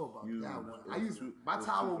It don't was know about huge. that one. It was My it was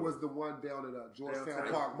tower too was far. the one down at Georgetown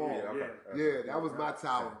Downtown. Park Mall. Yeah, okay. Yeah, that was my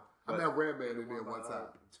tower. I But- met Redman in there one time.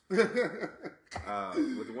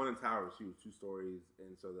 With the one in Tower, she was 2 stories,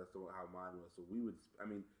 and so that's how mine was. So we would, I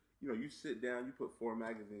mean, you sit down, you put 4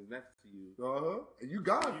 magazines next to you. And you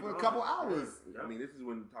gone for a couple hours. I mean, this is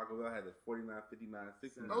when Taco Bell had the 49, 59,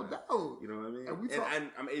 69. No doubt. You know what I mean? And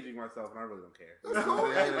And I'm aging myself, and I really don't care. That's cool.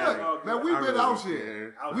 Hey, Yeah, man, we've I been really out don't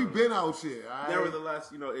here. care. We've been out here. All right?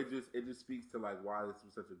 Nevertheless, it just speaks to like why this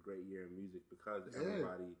was such a great year in music because Yeah.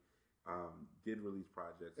 everybody did release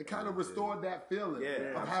projects. It kind of restored that feeling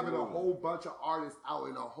Yeah, of having a absolutely. whole bunch of artists out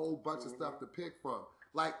and a whole bunch of stuff to pick from.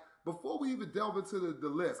 Like, before we even delve into the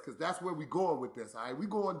list, because that's where we going with this, all right? We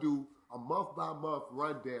going to do a month-by-month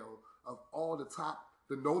rundown of all the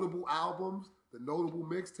notable albums, the notable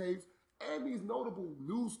mixtapes, and these notable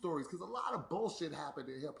news stories, because a lot of bullshit happened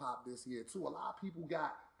in hip-hop this year, too. A lot of people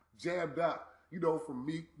got jammed up, from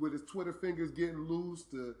Meek with his Twitter fingers getting loose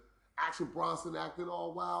to Action Bronson acting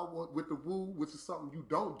all wild with the woo, which is something you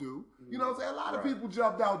don't do. You know what I'm saying? A lot of people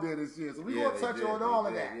jumped out there this year, so we're going to touch on all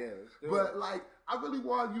of that. Yeah, let's do But, it. like, I really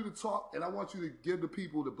want you to talk, and I want you to give the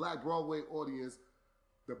people, the Black Broadway audience,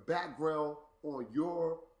 the background on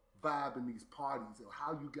your vibe in these parties and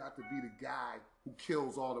how you got to be the guy who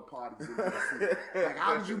kills all the parties in DC. Like,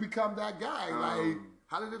 how did you become that guy? Like,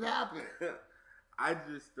 how did it happen? I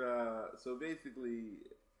just so basically,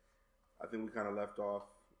 I think we kind of left off.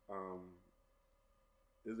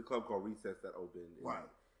 There's a club called Recess that opened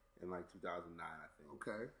in like 2009, I think.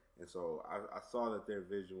 Okay. And so I saw that their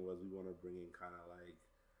vision was we want to bring in kind of like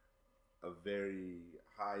a very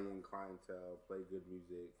high-end clientele, play good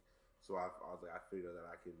music. So I was like, I figured that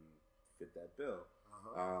I can fit that bill.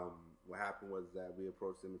 What happened was that we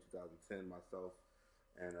approached them in 2010, myself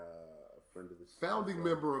and a friend of the Founding show,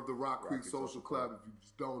 member of the Rock Creek Rock Creek Social Club, if you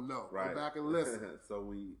just don't know. Right. Go back and listen. So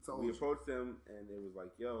we approached them, and it was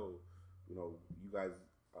like, yo, you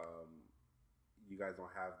guys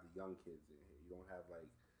don't have the young kids in here. You don't have like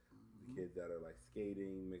the kids that are like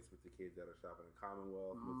skating mixed with the kids that are shopping in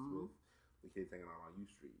Commonwealth mixed with the kids hanging out on U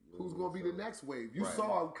Street. Who's going to be the next wave? You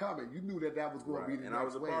saw it coming. You knew that was going to be the and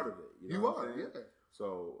next wave. I was a part of it. You know what are, I'm saying? yeah.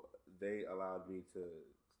 So they allowed me to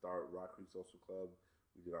start Rock Creek Social Club.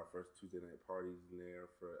 We did our first Tuesday night parties in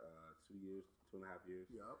there for 2 years, 2.5 years.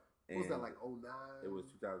 Yep. What was that, like 09? It was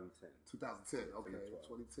 2010. 2010, okay.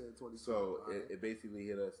 2012. 2010, 2012. So right. it basically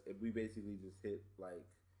hit us. We basically just hit like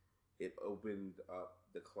it opened up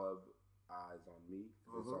the club eyes on me.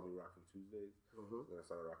 They saw me rocking Tuesdays. Then I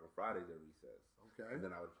started rocking Fridays at Recess. Okay. And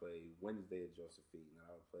then I would play Wednesday at Josephine. And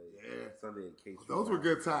I would play Sunday at Case. Those were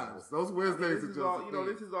good times. Those Wednesdays at This is all, Josephine.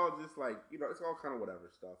 this is all just like it's all kind of whatever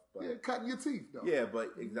stuff. But Yeah, cutting your teeth, though. yeah,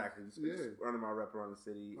 but exactly. Just Yeah. running my rep around the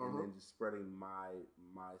city and Uh-huh. then just spreading my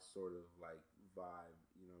sort of like vibe,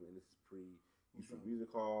 and this is pre Street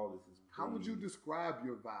Music Hall. This is How would you describe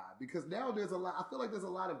your vibe? Because now there's a lot, I feel like there's a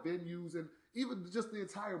lot of venues and even just the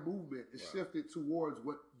entire movement is shifted towards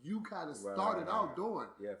what you kind of started out doing.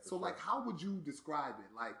 Yeah, for So, sure. like, how would you describe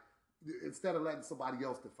it? Like, instead of letting somebody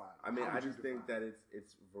else define it. I mean, how I would you just think define that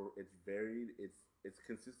it's varied. It's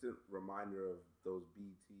consistent reminder of those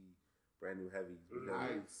BT brand new heavies. Because,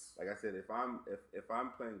 Nice. like I said, if I'm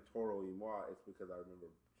playing Toro y Moi, it's because I remember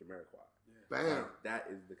Jamiroquai. Bam. That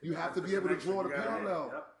is the You have to connection. be able to draw the You gotta- parallel.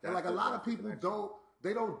 Yep. And like a That's lot the- of people that's the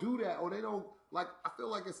connection. don't do that, or they don't like. I feel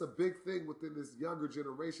like it's a big thing within this younger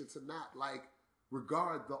generation to not like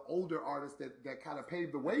regard the older artists that kind of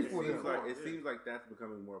paved the way It for seems them. like seems like that's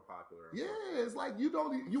becoming more popular. Yeah, it's like you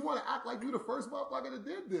want to act like you the first motherfucker that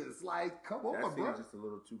did this. Like, come That on, bro. seems just a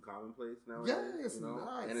little too commonplace nowadays. Yeah, it's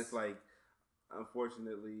nice. And it's like,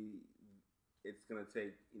 unfortunately, it's gonna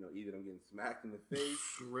take either them getting smacked in the face,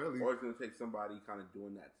 Really? or it's gonna take somebody kind of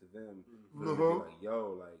doing that to them. For them to Uh-huh. be like,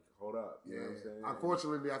 yo, like, hold up. You know what I'm saying?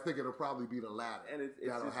 Unfortunately, I think it'll probably be the latter. And it's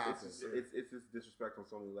that'll happen. it's just disrespect on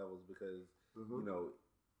so many levels because Mhm.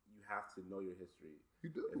 you have to know your history. You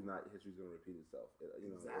do. If not, history's gonna repeat itself.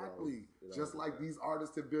 Exactly. It Just always like does. these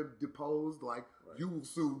artists have been deposed, like Right. you will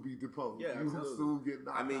soon be deposed. Yeah, you will absolutely. soon get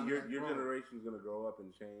knocked I mean, out your of that throne. generation's gonna grow up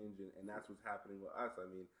and change, and that's what's happening with us. I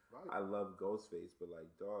mean, Right. I love Ghostface, but like,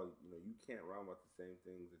 dog, you can't rhyme about the same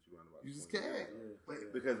things that you rhyme about. You just 20 years can't. ago.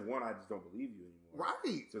 But- Because one, I just don't believe you anymore.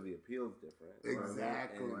 Right. So the appeal's different. You know what I mean?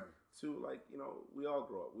 Exactly. And two, like, we all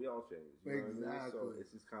grow up, we all change. You know what I mean? So Exactly.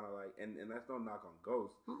 it's just kind of like, and that's no knock on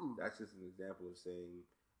Ghost. Mm-mm. That's just an example of saying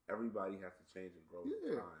everybody has to change and grow with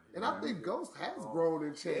Yeah. time. you And know I what I think mean? Ghost has grown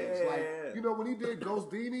and changed. Yeah. Like, when he did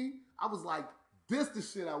Ghostini, I was like, this the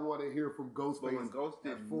shit I want to hear from Ghostface. But when Ghost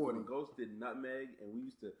did at 40. when Ghost did Nutmeg, and we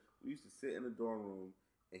used to sit in the dorm room,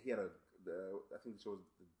 and he had I think the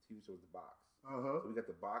TV show was The Box. Uh-huh. So we got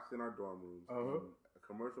The Box in our dorm rooms. Uh-huh. And a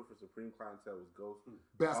commercial for Supreme Clientele was Ghost.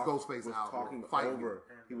 Best Ghostface was album. talking Fight Me. over.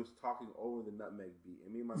 He was talking over the Nutmeg beat,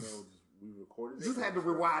 and me and my man we recorded it. Just had to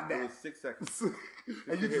rewind It that. was 6 seconds.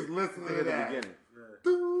 and you just listen to the that. beginning.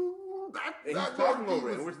 Doo, And he's that talking beat over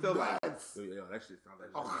it, and was we're still nuts. like, yo, that shit sounds like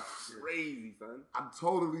Oh. crazy, son. I'm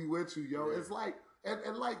totally with you, yo. Yeah. It's like,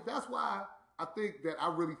 and like, that's why I think that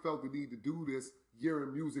I really felt the need to do this year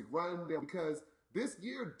in music rundown, because this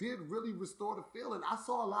year did really restore the feeling. I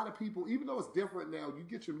saw a lot of people, even though it's different now, you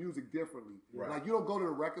get your music differently. Right. Like, you don't go to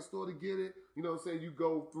the record store to get it. You know what I'm saying? You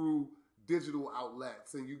go through digital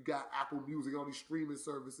outlets, and you got Apple Music, all these streaming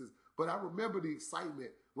services. But I remember the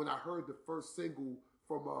excitement when I heard the first single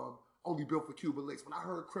from Only Built for Cuban Links, when I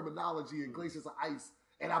heard Criminology and Glaciers of Ice,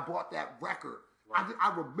 and I bought that record.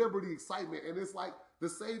 I remember the excitement, and it's like the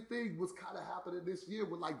same thing was kind of happening this year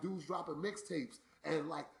with like dudes dropping mixtapes and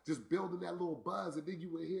like just building that little buzz, and then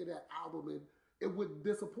you would hear that album and it wouldn't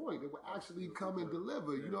disappoint. It would actually come and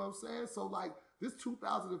deliver. You know what I'm saying? So like this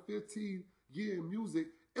 2015 year in music,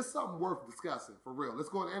 it's something worth discussing for real. It's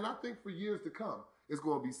going, and I think for years to come, it's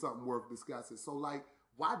going to be something worth discussing. So like,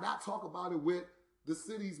 why not talk about it with the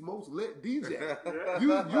city's most lit DJ? You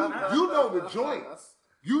know the joints.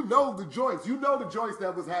 You know the joints. You know the joints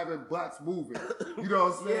that was having butts moving. You know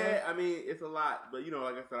what I'm saying? Yeah, I mean, it's a lot. But,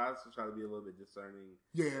 like I said, I also try to be a little bit discerning.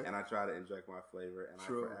 Yeah. And I try to inject my flavor. And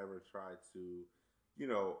True. I forever try to,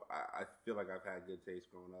 I feel like I've had good taste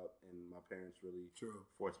growing up. And my parents really True.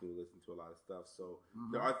 forced me to listen to a lot of stuff. So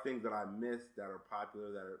there are things that I miss that are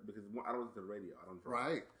popular because I don't listen to the radio. I don't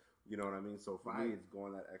drive. Right. You know what I mean? So for Right. me, it's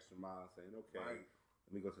going that extra mile and saying, okay, Right.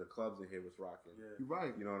 let me go to the clubs and hear what's rocking. You're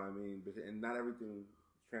right. You know what I mean? And not everything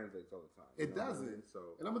translates all the time. you It know what I doesn't. mean? So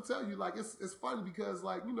And I'm gonna tell you, like, it's funny because,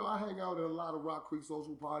 like, I hang out at a lot of Rock Creek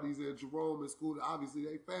social parties, and Jerome and School, obviously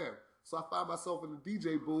they fam. So I find myself in the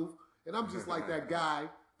DJ booth, and I'm just like that guy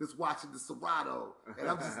that's watching the Serato, and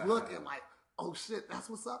I'm just looking like, oh shit, that's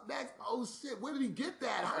what's up next. Oh shit, where did he get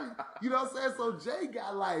that? You know what I'm saying? So Jay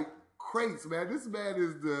got like crates, man. This man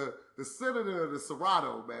is the senator of the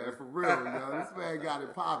Serato, man, for real. This man got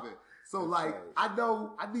it popping. So like, right.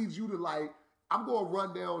 I need you to like. I'm gonna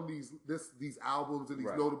run down these albums and these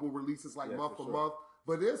Right. notable releases like Yeah, month for for sure. month.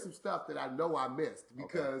 But there's some stuff that I know I missed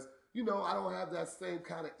because I don't have that same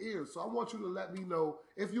kind of ear. So I want you to let me know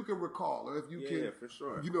if you can recall or if you can, for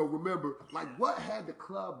sure. remember like what had the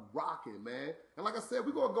club rocking, man. And like I said,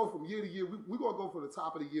 we're gonna go from year to year. We're gonna go from the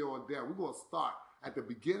top of the year on down. We're gonna start at the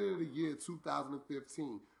beginning of the year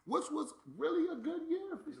 2015, which was really a good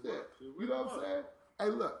year for shit. You know what I'm saying? Hey,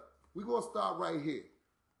 look, we're gonna start right here.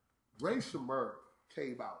 Ray Shamir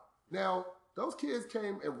came out. Now, those kids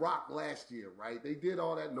came and rocked last year, right? They did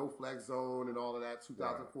all that No Flex Zone and all of that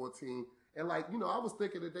 2014. And like, I was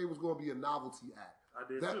thinking that they was going to be a novelty act. I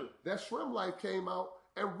did that, too. That Shrimp Life came out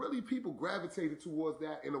and really people gravitated towards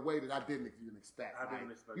that in a way that I didn't even expect. I right?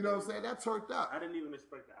 didn't expect You know that. what I'm saying? That turned up. I didn't even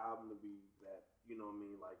expect the album to be that, you know what I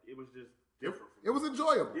mean? Like, it was just different. It was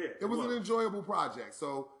enjoyable. Yeah, it was an enjoyable project.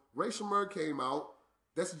 So Ray Shamir came out.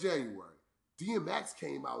 That's January. DMX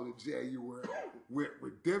came out in January with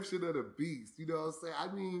Redemption of the Beast. You know what I'm saying? I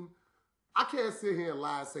mean, I can't sit here and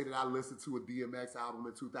lie and say that I listened to a DMX album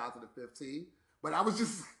in 2015, but I was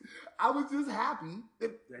just happy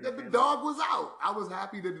that the dog was out. I was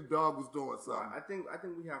happy that the dog was doing something. I think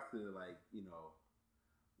we have to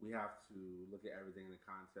we have to look at everything in the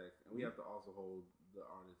context, and we have to also hold the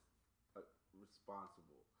artist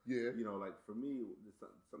responsible. Yeah. Like for me,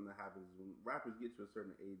 something that happens is when rappers get to a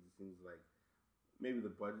certain age, it seems like maybe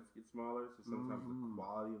the budgets get smaller, so sometimes the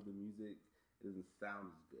quality of the music doesn't sound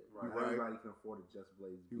as good. Right. Not everybody can afford a Just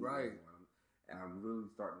Blaze beat Right. anymore. And I'm really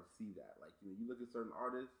starting to see that. Like, you look at certain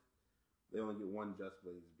artists, they only get one Just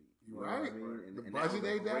Blaze beat. You know Right. what I mean? And, The and budget that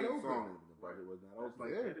was ain't a that great open. song, and the budget was not open.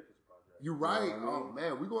 Like Yeah. Jadakiss project. You're right. You know what I Oh mean?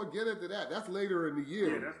 man, we're gonna get into that. That's later in the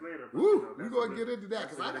year. Yeah, that's later. But, Woo, that's we're gonna a get good- into that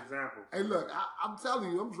that's because a good example. Hey, look, I'm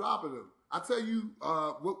telling you, I'm dropping them. I tell you,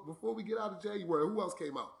 before we get out of January, who else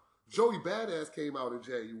came out? Joey Badass came out in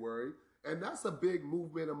January, and that's a big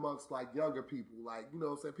movement amongst like younger people, like, you know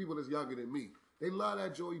what I'm saying, people that's younger than me. They love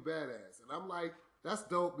that Joey Badass, and I'm like, that's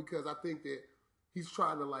dope because I think that he's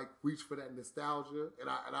trying to like reach for that nostalgia, and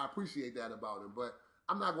I appreciate that about him. But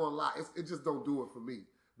I'm not gonna lie, it just don't do it for me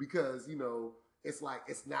because, you know, it's like,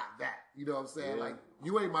 it's not that. You know what I'm saying? Yeah. Like,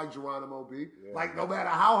 you ain't Mike Geronimo, B. Yeah. Like, no matter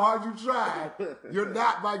how hard you try, you're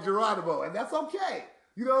not Mike Geronimo, and that's okay.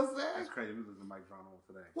 You know what I'm saying? That's crazy. We listen to Mike Geronimo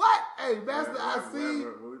today. What? Hey, Master, I see.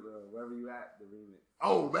 Wherever you at, the remix.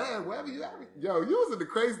 Oh, man, wherever you at. Yo, you was in the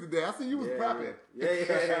crazy today. I see you was prepping.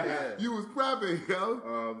 Yeah. You was prepping,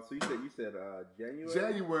 yo. So you said January?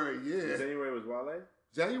 January, yeah. January was Wale?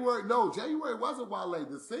 January wasn't Wale.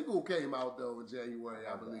 The single came out, though, in January,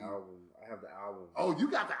 I believe. I have the album. Oh, you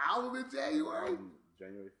got the album in January?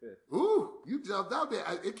 January 5th. Ooh, you jumped out there.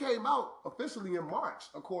 It came out officially in March,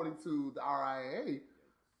 according to the RIAA.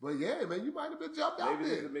 But yeah, man, you might have been jumped out Maybe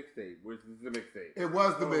there. this is a mixtape. This is the mixtape. It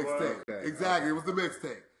was the Oh, mixtape. okay. Exactly, it was the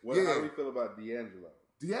mixtape. How do we feel about D'Angelo?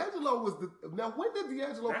 D'Angelo was now. When did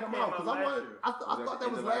D'Angelo That come came out? out Because last year. I thought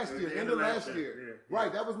that was last year, end of last year. Yeah.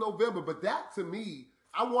 Right, that was November. But that to me,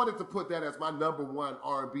 I wanted to put that as my number one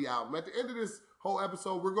R&B album. At the end of this whole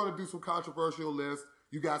episode, we're going to do some controversial lists.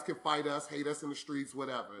 You guys can fight us, hate us in the streets,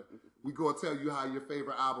 whatever. We're going to tell you how your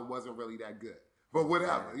favorite album wasn't really that good. But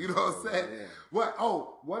whatever, you know what I'm saying? Yeah.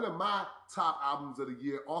 What? One of my top albums of the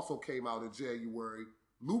year also came out in January.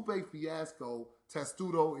 Lupe Fiasco,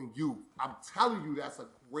 Testudo, and You. I'm telling you, that's a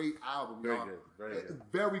great album, Very y'all. good, very good.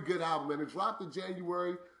 Very good album, and it dropped in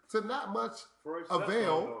January to not much For exception,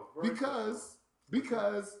 avail though. For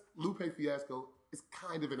because Lupe Fiasco is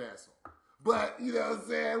kind of an asshole. But, you know what I'm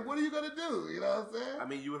saying? What are you going to do? You know what I'm saying? I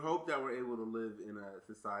mean, you would hope that we're able to live in a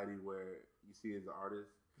society where you see as an artist,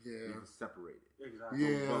 you Yeah. can separate it. Exactly.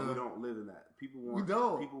 Yeah. But we don't live in that. People want. We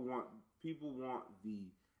don't. People want the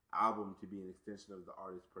album to be an extension of the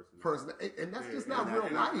artist's personality. And that's just Yeah, not and real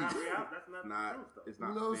that's life. That's not Not, the truth, though. it's not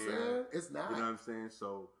You know what I'm fair. saying? It's not. You know what I'm saying?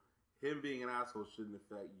 So him being an asshole shouldn't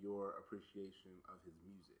affect your appreciation of his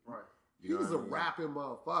music. Right. You know He's what a I mean? rapping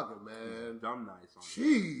motherfucker, He's man. dumb nice on it.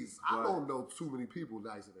 Jeez, I But- don't know too many people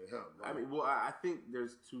nicer than him. Bro. I mean, well, I think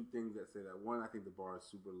there's two things that say that. One, I think the bar is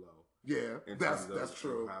super low. yeah, In that's terms of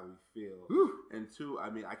true. How we feel. Whew. And two,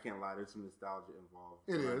 I mean, I can't lie. There's some nostalgia involved.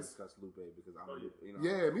 It when I is. discuss Lupe because I'm, Oh, yeah. you know,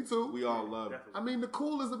 Yeah, me too. we all love. Definitely. I mean, the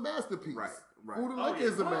Cool is a masterpiece. Right, right. Food and Oh, Liquor yeah.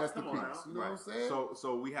 is a Come on masterpiece. now. You know what I'm saying?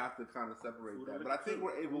 So we have to kind of separate Food that. and But I liquor think too.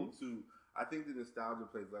 we're able to. I think the nostalgia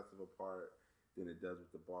plays less of a part than it does with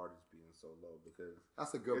the bar just being so low because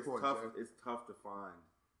That's a good it's point, tough. Jay. It's tough to find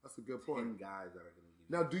That's a good 10 point. guys that are going to give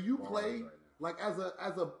you. Now, do you bars play right now. like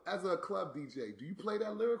as a club DJ? Do you play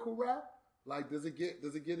that lyrical rap? Like, does it get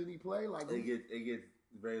any play? Like, It gets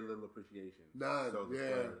very little appreciation. None, So the yeah.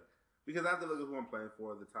 player- because I have to look at who I'm playing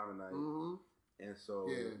for, the time of night, hmm and so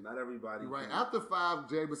Yeah. not everybody. You're right. can- After 5,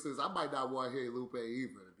 Jameson's, I might not want to hear Lupe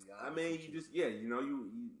either. To be honest I mean, with you just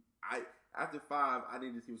after 5, I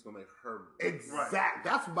need to see what's gonna make her move. exact.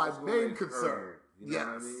 That's my What's gonna main make her concern. move, You know what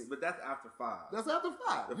I Yes. mean? But that's after 5. That's after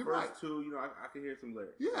 5. The You're first right. 2, I can hear some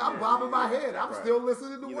lyrics. Yeah, I'm bobbing my head. I'm Right. still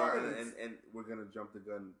listening to You know, words. and we're gonna jump the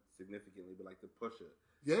gun significantly, but like the Pusha.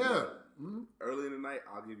 Yeah. Mhm. Early in the night,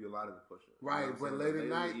 I'll give you a lot of the Pusha. You Right, know what I'm but saying? late at in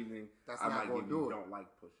night, the evening, that's I not might gonna give do you it. don't like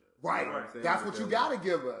Pusha. Right. You know what I'm saying? That's what you Because- got to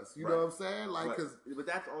give us. You know Right. what I'm saying? Like, because but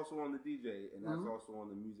that's also on the DJ, and that's Mhm. also on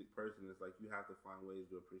the music person. It's like you have to find ways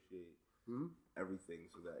to appreciate Mhm. everything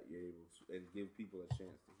so that you're able to and give people a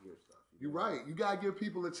chance to hear stuff. you you're know? right. You got to give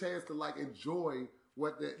people a chance to, like, enjoy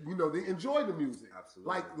they enjoy the music.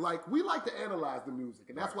 Absolutely. Like we like to analyze the music,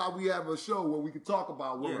 and that's why we have a show where we can talk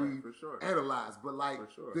about what Yeah, we for sure. analyze. But like For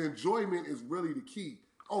sure. the enjoyment is really the key.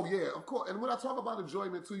 Oh yeah, of course. And when I talk about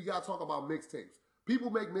enjoyment too, you gotta talk about mixtapes. People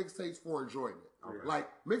make mixtapes for enjoyment. Okay. Like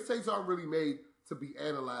mixtapes aren't really made to be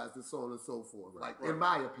analyzed and so on and so forth. Like in Right.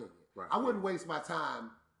 my opinion, Right. I wouldn't waste my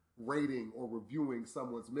time rating or reviewing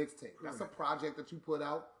someone's mixtape. That's a project that you put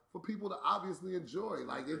out for people to obviously enjoy.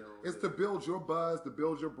 Like it's to build your buzz, to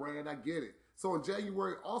build your brand. I get it. So in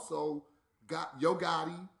January also got Yo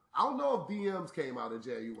Gotti. I don't know if DMs came out in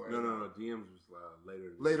January. No. DMs was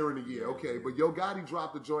later. Later in the year, Yeah, okay. yeah. But Yo Gotti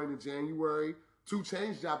dropped the joint in January. 2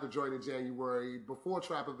 Chainz dropped the joint in January before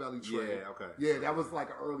Trapper Valley Trade. Yeah, okay. Yeah, that was like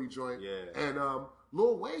an early joint. Yeah. And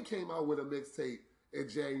Lil Wayne came out with a mixtape in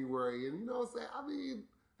January. And you know what I'm saying? I mean,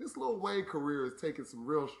 this Lil Wayne career is taking some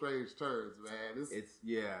real strange turns, man.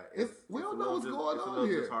 We don't know what's going it's on a little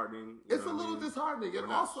here. disheartening. you It's know a what I little mean? disheartening. And We're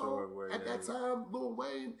not also, sure where at it that is. time, Lil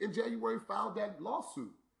Wayne in January filed that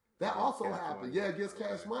lawsuit. That also Cash happened. Money. Yeah, against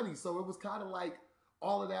Cash Okay. Money. So it was kind of like,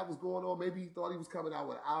 all of that was going on. Maybe he thought he was coming out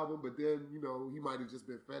with an album, but then, you know, he might have just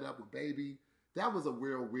been fed up with Baby. That was a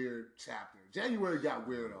real weird chapter. January got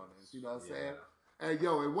weird on us, you know what I'm saying? And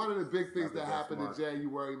yo, and one of the big things that happened in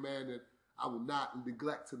January, man, that I will not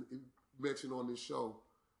neglect to mention on this show,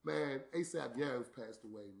 man, ASAP Yams passed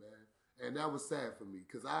away, man. And that was sad for me,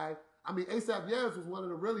 because I mean, ASAP Yams was one of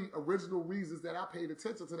the really original reasons that I paid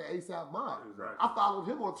attention to the ASAP mob. Exactly. I followed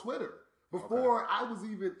him on Twitter before I was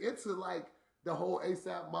even into like the whole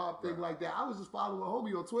ASAP mob thing like that. I was just following a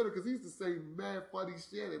homie on Twitter because he used to say mad funny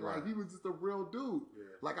shit and like he was just a real dude. Yeah.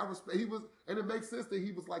 Like I respect, he was, and it makes sense that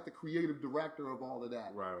he was like the creative director of all of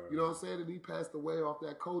that. Right. You know what I'm saying? And he passed away off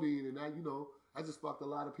that codeine, and I, you know, I just fucked a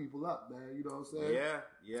lot of people up, man. You know what I'm saying?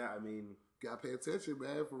 Yeah. I mean, Gotta pay attention,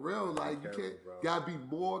 man. For real. Like, you careful, can't, bro. gotta be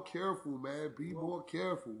more careful, man. Be more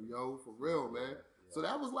careful, yo. For real, man. So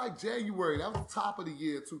that was like January. That was the top of the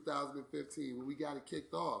year, 2015, when we got it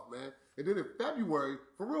kicked off, man. And then in February,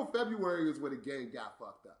 for real, February is when the game got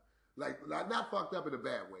fucked up. Like, not fucked up in a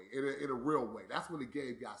bad way, in a real way. That's when the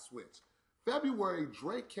game got switched. February,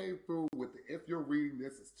 Drake came through with the "If You're Reading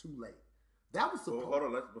This, It's Too Late." That was supposed. hold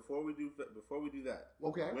on. Before we do that.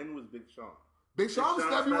 Okay. When was Big Sean? Big Sean was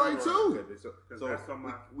Sean's February too. Okay, so that's on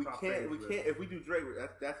my we top can't favorite. if we do Drake,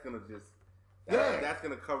 that's gonna just Yeah. that's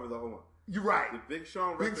gonna cover the whole one. You're right. The Big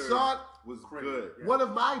Sean Big record Sean, was Crazy. good. Yeah. one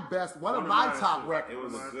of my best, one of One of my mine, top too. records. It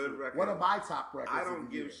was a good record. One of my top records. I of don't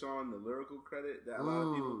the give year. Sean the lyrical credit that a lot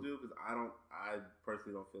of people do because I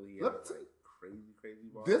personally don't feel he Let has me like crazy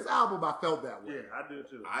bars. This album, I felt that way. Yeah, I do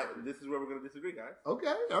too. This is where we're gonna disagree, guys.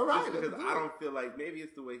 Okay, all right. Just because let's do I it. don't feel like maybe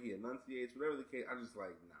it's the way he enunciates, whatever the case. I'm just like,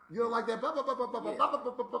 nah. You don't like that?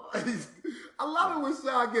 I love it when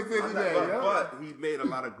Sean gets into that. yo. But he made a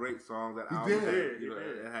lot of great songs. That He album, did. you know,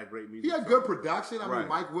 it had great music. He had good production. I mean, Right.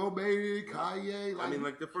 Mike Will made it, Kanye. I mean,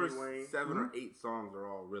 like the first Wayne. 7 or 8 songs are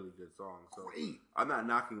all really good songs. So Great. I'm not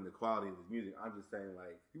knocking the quality of his music. I'm just saying,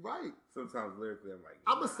 like, You're right. sometimes lyrically, I'm like,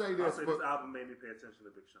 I'm gonna say I'll this, say but this album made me pay attention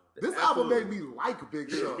to Big Sean. this album made Absolutely. me like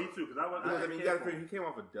Big Yeah, Sean. me too, because I wasn't. I mean, you gotta figure he came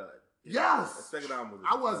off a dud. Yes. The second album was.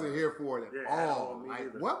 I wasn't here for it at Yeah, all. me Like,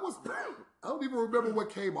 neither. what was? I don't even remember what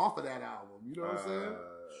came off of that album. You know what I'm saying? I don't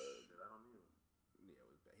know. Yeah, it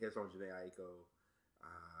was bad. He had songs Janae Aiko,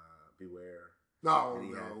 Beware. No, And he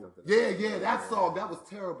had no. something Yeah, else. that song, that was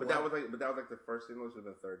terrible. But that was like the first single to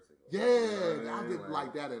the third single. yeah, You know what I mean? didn't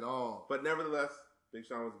like that at all. But nevertheless, Big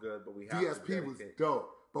Sean was good. But we have DSP to was dedicate- dope.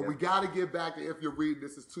 But we Yeah. got to get back to If You're Reading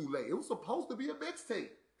This, It's Too Late. It was supposed to be a mixtape.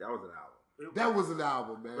 That was an album. That was an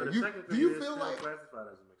album, But man. the You, second do thing you is feel still like, classified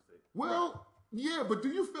as a mixtape. well, yeah, but do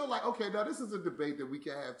you feel like, okay, now this is a debate that we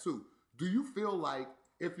can have too. Do you feel like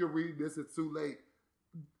If You're Reading This, It's Too Late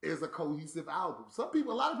is a cohesive album?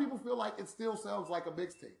 A lot of people feel like it still sounds like a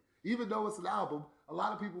mixtape. Even though it's an album, a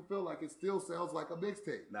lot of people feel like it still sounds like a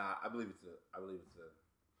mixtape. Nah, I believe it's a.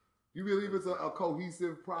 You believe it's a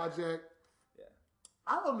cohesive project? Yeah.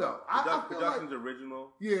 I don't know. I feel like, Production's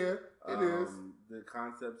original. yeah, it is. The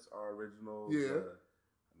concepts are original. Yeah.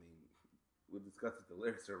 I mean, we'll discuss if the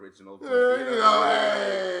lyrics are original. But,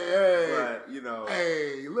 Hey, But, you know.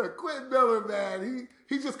 Hey, look, Quentin Miller, man,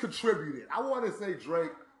 he just contributed. I want to say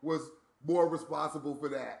Drake was more responsible for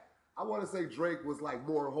that. I want to say Drake was like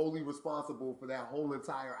more wholly responsible for that whole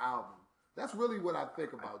entire album. That's really what I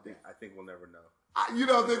think about that. I think we'll never know. You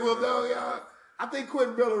don't think we'll know? Yeah. I think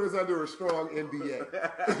Quentin Miller is under a strong NDA.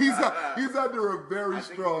 he's under a very I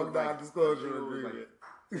think it strong was like- non-disclosure I think agreement.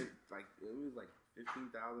 it was like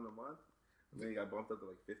 15,000 a month. And then he got bumped up to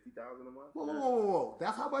like 50,000 a month. Whoa.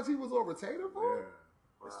 That's how much he was on retainer for?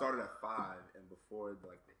 Yeah. It started at 5, and before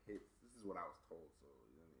like the hits, this is what I was told. So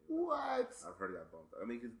you know what I mean? What? I've heard he got bumped up. I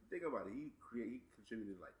mean, because think about it, he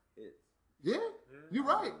contributed like hits. Yeah, you're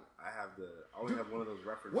right. I only have one of those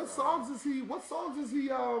references. What songs is he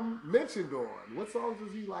mentioned on? What songs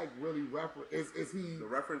is he like really is he The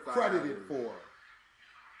reference I credited have is- for?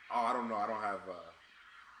 Oh, I don't know. I don't have.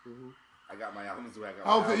 I got my albums where I got.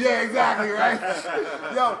 My Okay, albums. yeah, exactly,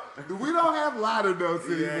 right. Yo, we don't have liner notes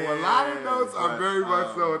anymore. Liner notes are but, very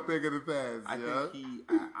much so a thing of the past. I yeah? think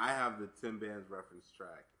I have the Tim Band's reference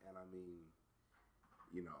track, and I mean,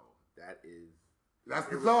 you know, that is. That's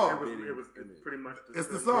the It song. was pretty much It's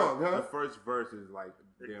the song, huh? The first verse is like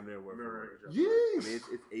damn near word for word. I Yeesh. mean,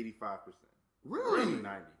 it's 85%. Really? 90.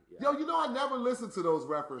 Yeah. Yo, you know I never listened to those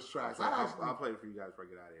reference tracks. I'll play it for you guys before I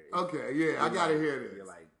get out of here. Okay, yeah, I gotta hear this. You're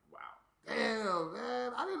like, wow, Damn,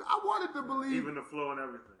 man. I wanted to believe. Even the flow and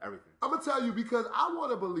everything. everything. I'm gonna tell you because I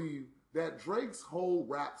want to believe that Drake's whole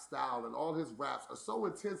rap style and all his raps are so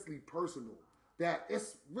intensely personal that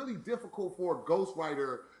it's really difficult for a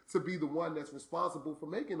ghostwriter to be the one that's responsible for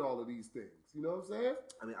making all of these things. You know what I'm saying?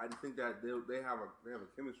 I mean, I just think that they have a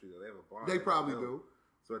chemistry though. They have a bond. They probably do.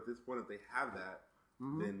 So at this point, if they have that,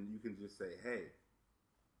 then you can just say, "Hey,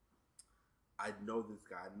 I know this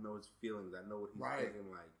guy. I know his feelings. I know what he's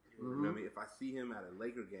thinking like." You know what I mean? If I see him at a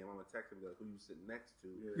Laker game, I'm gonna text him and be like, "Who you sitting next to?"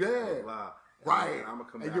 Yeah. Blah, blah. Right. And I'm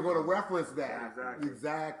gonna come and back you're going to and- reference that.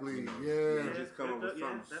 Exactly. You know, Yeah. You just come up with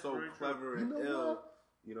something that's so very true. clever You and know ill. what?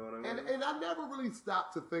 You know what I mean? And I never really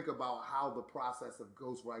stopped to think about how the process of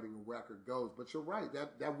ghostwriting a record goes. But you're right.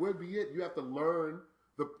 That would be it. You have to learn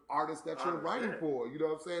the artist that you're writing for. You know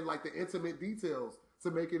what I'm saying? Like the intimate details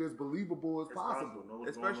to make it as believable as possible. Know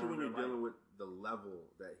what's Especially going when on you're in their dealing life. with the level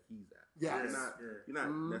that he's at. Yes. You're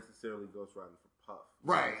not necessarily ghostwriting for Puff.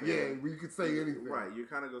 Right. Yeah. You could say anything. Right. You're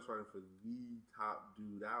kind of ghostwriting for the top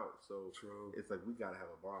dude out. So True. it's like we gotta have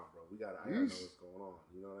a bond, bro. I gotta know what's going on.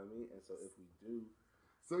 You know what I mean? And so if we do,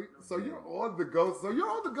 So you're on the ghost. So you're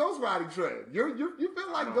on the ghostwriting train. You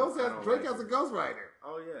feel like Drake has a ghostwriter.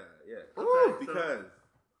 oh yeah. Ooh. Because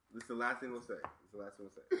this is the last thing we'll say.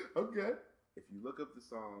 Okay. If you look up the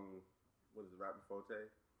song, what is it, Rappin' Forte?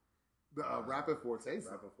 The Rappin' Forte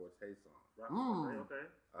song. Rappin' Forte song. Okay.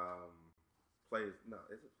 Players, no,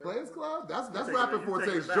 is it Players Club? That's take Rappin' it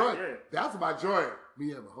Forte's back, joint. yeah. That's my joint.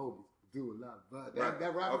 Me and my homies do a lot, but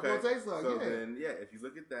that Rappin' Forte song, so yeah. then, if you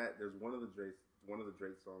look at that, there's one of the Drake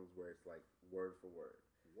songs where it's like word for word.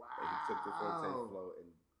 Wow. Like he took the Forte flow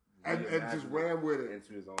and just reimagined ran with it.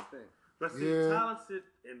 into his own thing. But see, Yeah. talented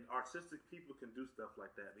and artistic people can do stuff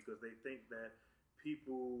like that because they think that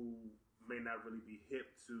people may not really be hip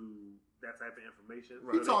to that type of information.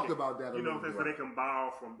 We So talked they can, about that a You know little what I'm saying? bit. So they can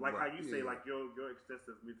borrow from, like how you say, Yeah. like your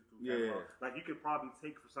extensive musical Yeah. catalog. Like you could probably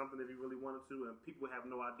take for something if you really wanted to, and people have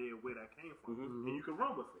no idea where that came from, and you can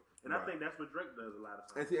run with it. And I Right. think that's what Drake does a lot of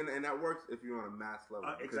And times. see, and that works if you're on a mass level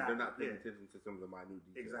because they're not paying Exactly, attention to some of the minute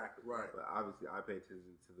details. Exactly. Right. But obviously, I pay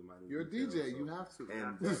attention to the minute. You're a details, DJ. so- You have to.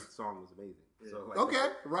 And that song was amazing. So like,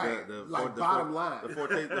 Okay, right. Like bottom line.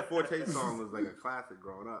 The Forte song was like a classic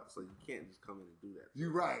growing up, so you can't just come in and do that.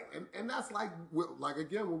 You're right, and that's like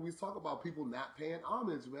again when we talk about people not paying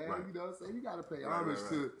homage, man. Right. You know what I'm saying? You got to pay Right, homage right.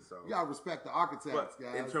 to. So- You got to respect the architects, But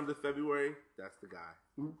guys. in terms of February, that's the guy.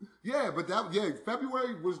 Yeah, but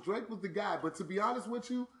February was Drake was the guy. But to be honest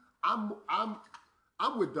with you, I'm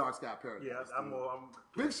with Dark Sky Paradise. Yeah, dude. I'm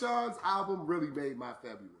Big Sean's album really made my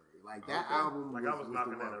February. Like that album, Like, was, I was was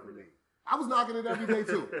knocking the that one every for me. day. I was knocking it every day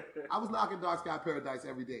too. I was knocking Dark Sky Paradise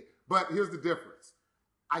every day. But here's the difference: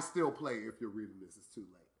 I still play If You're Reading This, It's Too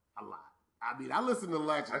Late a lot. I mean, I listen to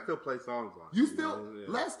Legend. I still play songs on. You it, still know? Yeah.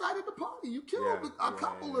 last night at the party, you killed a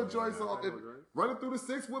couple of joints yeah, off. yeah. Running through the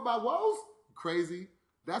six with my woes, crazy.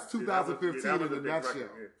 That's 2015 that was in a a big nutshell.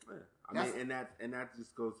 record, Yeah. I That's- mean, and that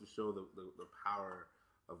just goes to show the power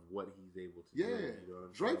of what he's able to Yeah, do. You know what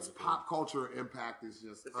I'm Drake's saying? pop culture impact is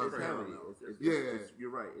just It's It's unparalleled. heavy. Yeah. You're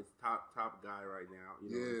right. It's top guy right now. You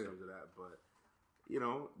know, Yeah. in terms of that, but. You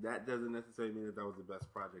know, that doesn't necessarily mean that was the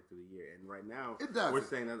best project of the year. And right now, It doesn't. we're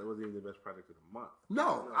saying that it wasn't even the best project of the month.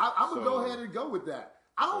 No, I'm gonna go So- ahead and go with that.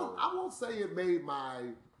 I won't say it made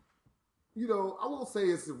my, I won't say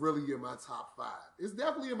it's really in my top 5. It's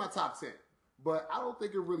definitely in my top 10, but I don't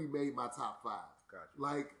think it really made my top 5. Gotcha.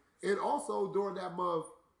 Like, and also during that month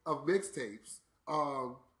of mixtapes,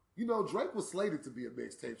 Drake was slated to be a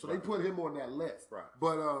mixtape, so they put him on that list. Right.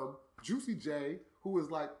 But Juicy J, who is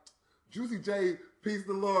like, Juicy J, peace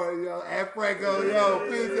the Lord, yo, and Franco, yo,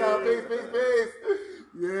 peace, y'all, peace.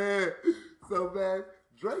 Yeah. So, man,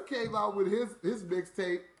 Drake came out with his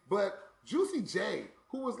mixtape, but Juicy J,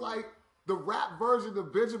 who was like the rap version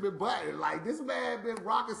of Benjamin Button, like this man been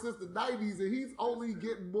rocking since the 90s, and he's only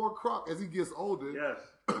getting more crunk as he gets older. Yes.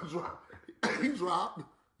 He dropped.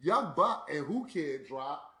 Young Buck and Who Kid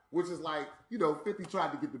dropped, which is like, 50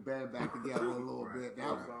 tried to get the band back together a little bit.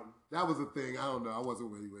 That was a thing. I don't know. I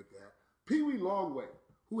wasn't really with that. Pee Wee Longway,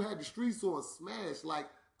 who had the streets on smash, like,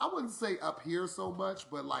 I wouldn't say up here so much,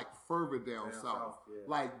 but like further down south. Yeah.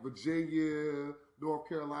 Like Virginia, North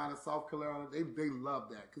Carolina, South Carolina, they love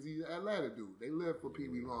that because he's an Atlanta dude. They live for Pee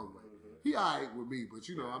Wee Longway. He all right with me, but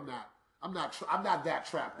I'm not that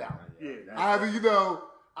trapped out. Yeah. I mean,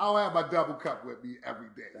 I don't have my double cup with me every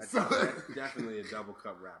day. That's, So that's definitely a double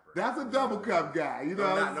cup rapper. that's a double cup guy. You know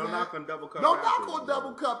what I'm No saying? knock on double cup. No rappers, knock on you double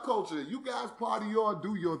know. cup culture. You guys party on,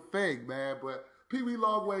 do your thing, man. But Pee Wee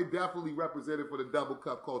Longway definitely represented for the double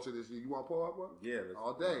cup culture this year. You want to pour up one? Yeah. let's-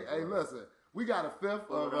 All day. Hey, listen. We got a fifth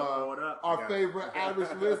of Pour it up. our favorite Irish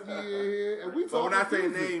whiskey in here. And we But we're talking not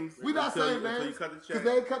saying music. names We're not until saying you- until names. you cut the check. Because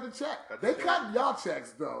they ain't cut the check. Cut the They check. cut y'all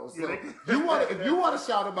checks, though. So Yeah, if you want to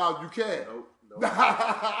shout them out, you can. Nope.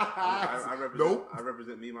 I represent, Nope. I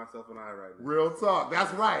represent me, myself, and I right now. Real talk.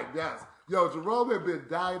 That's right. Yes. Yo, Jerome had been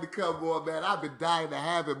dying to come on, man. I've been dying to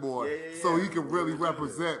have him more, so he can really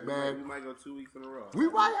represent, man. We might go 2 weeks in a row. We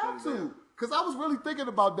might have to, because I was really thinking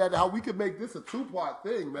about that, how we could make this a 2-part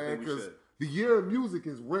thing, man, because the year of music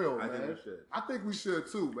is real, man. I think we should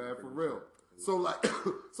too, man, for real. So like,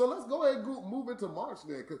 so let's go ahead and move into March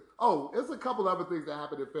then. Cause, there's a couple other things that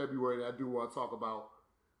happened in February that I do want to talk about.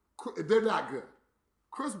 They're not good.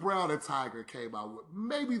 Chris Brown and Tyga came out with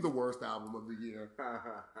maybe the worst album of the year.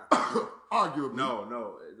 Arguably.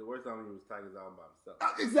 No. The worst album was Tyga's album by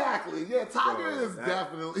himself. Exactly. Yeah, Tyga is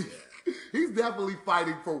definitely, he's definitely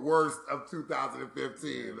fighting for worst of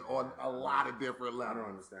 2015 on a lot of different levels. I don't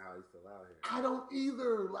understand how he's still out here. I don't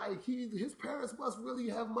either. Like, his parents must really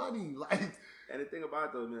have money. Like, and the thing about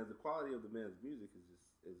it though, man, the quality of the man's music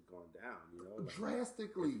is going down, you know? Like,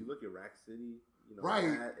 drastically. If you look at Rack City, you know, right.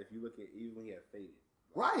 If you look at even when he had Faded.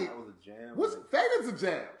 Right. That was a jam. Faded's a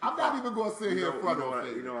jam. I'm not even going to sit here in front of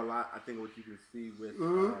Faded. You know, a lot, I think what you can see with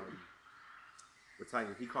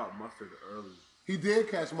Tyga, he caught Mustard early. He did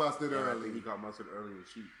catch Mustard early. I think he caught Mustard early and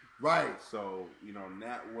cheap. Right. So, you know,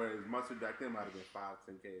 whereas Mustard back then might have been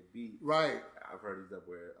 5-10K a beat. Right. I've heard he's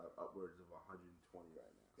upwards of 120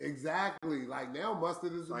 right now. Exactly. Like, now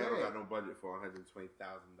Mustard is a man. I don't got no budget for a $120,000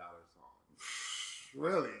 song.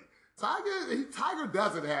 Really? Tyga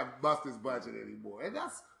doesn't have Mustard's budget anymore. And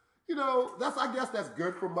that's, I guess that's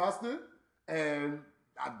good for Mustard and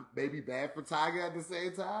maybe bad for Tyga at the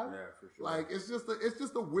same time. Yeah, for sure. Like, it's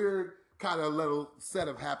just a weird kind of little set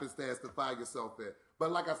of happenstance to find yourself in.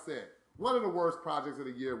 But like I said, one of the worst projects of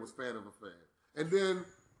the year was Fan of a Fan. And then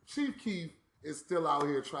Chief Keef is still out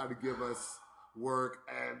here trying to give us work,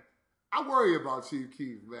 and I worry about Chief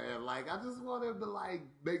Keef, man. Like, I just want him to, like,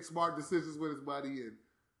 make smart decisions with his money and,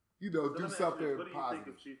 do something What do you positive.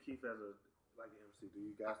 think of Chief Keef as a MC? Do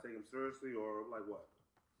you guys take him seriously or like what?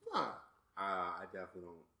 Nah. I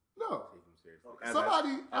definitely don't take him seriously. Okay.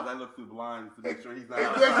 As I look through the lines to make sure he's not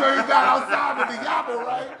outside of the yapper,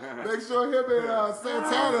 right? Make sure him and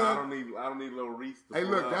Santana. I don't need little Reese. Hey,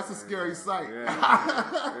 look, that's a scary sight.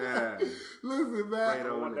 Yeah. Listen, man.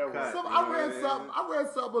 I read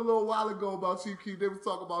something a little while ago about Chief Keef. They was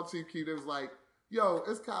talking about Chief Keef. They was like, yo,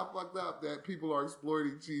 it's kind of fucked up that people are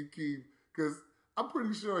exploiting Chief Keef because I'm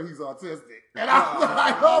pretty sure he's autistic. And I was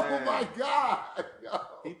like, oh my God. Yo.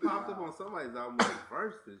 He popped up on somebody's album with a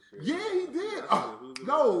verse this year. Yeah, he did.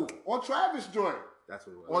 No, on Travis joint. That's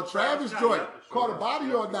what it was. On Travis joint. Caught a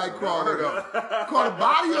body on Nightcrawler, though. Caught a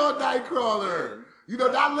body on Nightcrawler.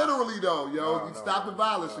 Not literally, though, yo. You stop the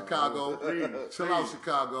violence, Chicago. Chill out,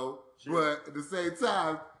 Chicago. But at the same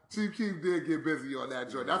time, Chief Keef did get busy on that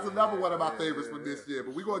joint. That's another one of my favorites from this year.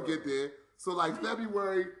 But we're going to get there. So, like,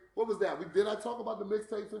 February, what was that? Did I talk about the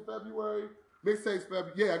mixtapes in February? Mixtapes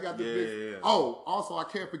February. Yeah, I got the mix. Oh, also, I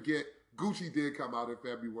can't forget, Gucci did come out in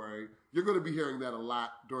February. You're going to be hearing that a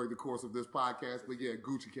lot during the course of this podcast. But, yeah,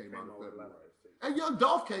 Gucci came out in February. And Young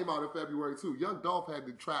Dolph came out in February, too. Young Dolph had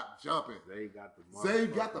the trap jumping. Zay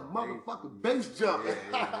got the motherfucking bass jumping.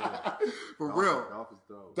 For real. Dolph is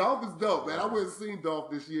dope. Dolph is dope, man. I went and seen Dolph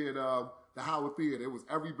this year at the Howard Theater. It was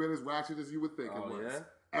every bit as ratchet as you would think it was. Yeah?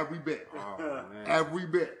 Every bit. Oh, man. Every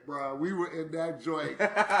bit, bro. We were in that joint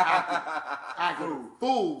acting a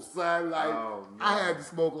fool, son. Like, I had to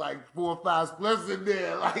smoke like 4 or 5 spliffs in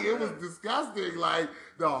there. Like, it was disgusting. Like,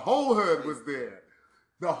 the whole hood was there.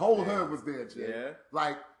 The whole hood was there, Jay. Yeah.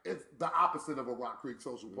 Like, it's the opposite of a Rock Creek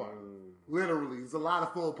social party. Literally. There's a lot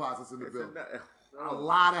of phone posses in the building. A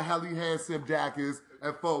lot of Helly Handsome Jackers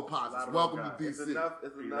and phone posses. Welcome to DC.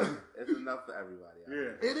 It's enough for everybody.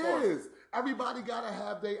 It is. Everybody got to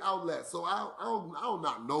have their outlet. So I don't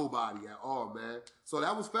knock nobody at all, man. So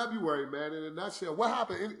that was February, man, in a nutshell. What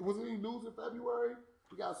happened? Was any news in February?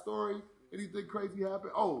 We got a story? Anything crazy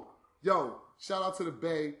happened? Oh, yo, shout out to the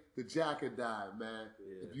Bay. The Jacker died, man.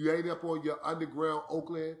 Yeah. If you ain't up on your underground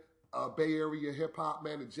Oakland, Bay Area hip-hop,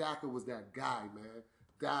 man, the Jacker was that guy, man.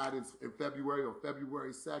 Died in February, on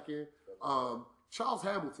February 2nd. Charles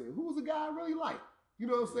Hamilton, who was a guy I really liked. You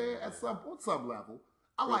know what I'm saying? At some level.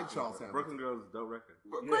 I like Charles Hamilton. Brooklyn Girls is a dope record.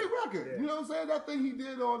 Great record. You know what I'm saying? That thing he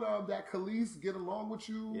did on that Khalees, Get Along With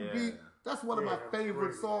You beat. That's one of my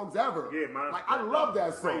favorite songs ever. Yeah, I love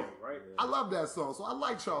that song. Crazy, right? I love that song. So I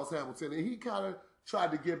like Charles Hamilton. And he kind of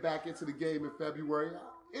tried to get back into the game in February.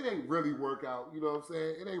 It ain't really work out. You know what I'm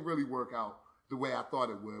saying? It ain't really work out the way I thought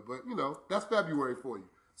it would. But, that's February for you.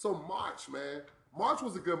 So March, man. March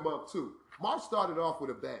was a good month, too. March started off with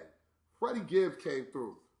a bang. Freddie Gibbs came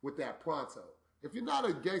through with that Pronto. If you're not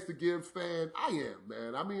a Gangsta Gibbs fan, I am,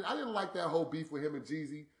 man. I mean, I didn't like that whole beef with him and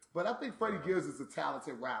Jeezy, but I think Freddie Gibbs is a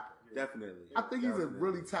talented rapper. Definitely. I think he's a Definitely.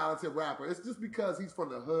 really talented rapper. It's just because he's from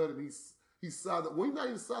the hood and he's Southern. Well, he's not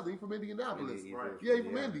even Southern. He's from Indianapolis. Right. Yeah, he's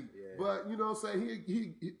from Indy. Yeah. But you know what I'm saying?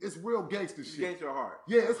 He it's real gangster He's shit. against your heart.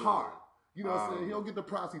 Yeah, it's hard. You know what I'm saying? Um, He don't get the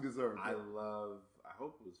props he deserves. I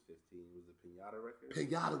hope it was 15. Was it Pinata record?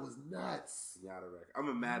 Pinata was nuts. Pinata record. I'm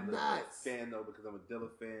a Mad Lib Nuts. fan though because I'm a Dilla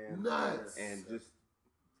fan. Nuts. And just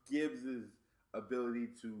Gibbs' ability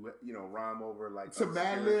to rhyme over like To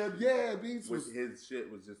Mad Lib, yeah, beats with was. his shit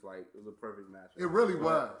was just like it was a perfect match. It really But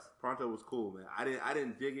was. Pronto was cool, man. I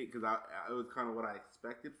didn't dig it because it was kind of what I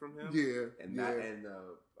expected from him. Yeah, And yeah.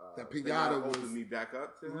 that Pinata was- opened me back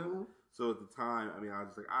up to him. Mhm. So at the time, I mean, I was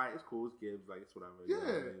just like, all right, it's cool, it's Gibbs, like it's whatever. Yeah, you know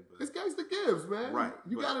what I mean? But it's Gangsta Gibbs, man. Right,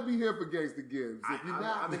 You but- got to be here for Gangsta Gibbs. If you're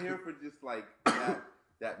not, I'm here for just like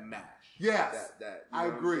that mash. Yes, that you I know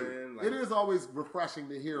what I'm agree. saying? Like, It is always refreshing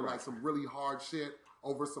to hear Right. like some really hard shit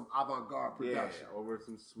over some avant-garde production. Yeah, over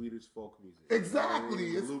some Swedish folk music. Exactly. You know what I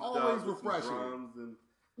mean? It's Looped always up with some refreshing. drums and,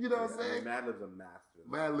 You know what I'm I mean, saying? Mad Lib's a master.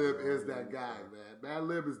 Mad Lib You know is what I that mean? guy, So- man. Mad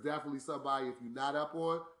Lib is definitely somebody, if you're not up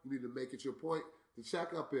on, you need to make it your point to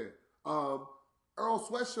check up in. Earl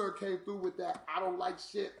Sweatshirt came through with that I don't like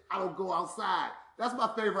shit, I don't go outside. That's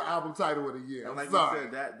my favorite album title of the year. And I'm like sorry.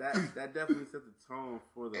 you said, that definitely set the tone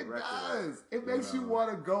for the It record. does. It makes you know.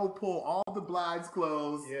 want to go pull all the blinds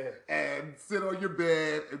closed and sit on your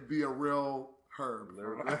bed and be a real herb. You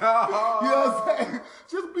know what I'm saying?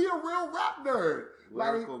 Just be a real rap nerd.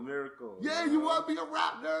 Lyrical miracle. Yeah, you want to be a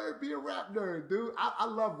rap nerd? Be a rap nerd, dude. I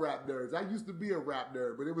love rap nerds. I used to be a rap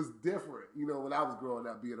nerd, but it was different, when I was growing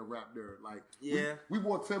up being a rap nerd. Like, Yeah. we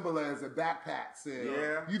wore Timberlands and backpacks, and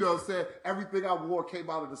Yeah. you know what I'm saying? Everything I wore came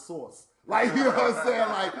out of the source. Like, you know what I'm saying?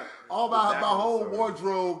 Like, all my back of the whole source.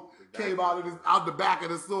 wardrobe The back came out the back of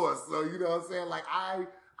the source. So, you know what I'm saying? Like, I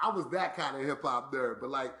was that kind of hip hop nerd. But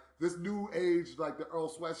like this new age, like the Earl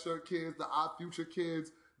Sweatshirt kids, the Odd Future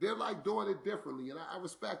kids, they're like doing it differently, and I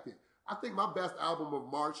respect it. I think my best album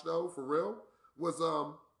of March, though, for real, was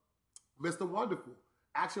Mr. Wonderful,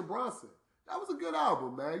 Action Bronson. That was a good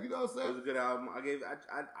album, man. You know what I'm It was saying? a good album.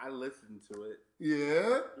 I listened to it.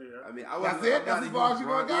 Yeah. Yeah. I mean, That's it? That's as far as you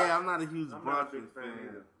gonna go? Yeah, I'm not a huge I'm not a Bronson big fan fan.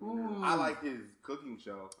 either. Mm. I like his cooking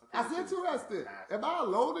show. I That's think it's interesting. fantastic. Am I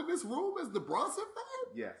alone in this room as the Bronson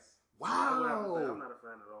fan? Yes. I'm Wow. not a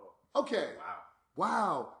fan at all. Okay. Wow.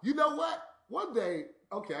 Wow. You know what? One day,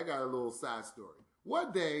 okay, I got a little side story.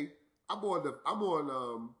 One day, I'm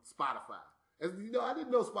on Spotify. And I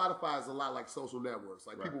didn't know Spotify is a lot like social networks.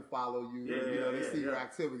 Like Right. people follow you, Yeah, they see your yeah.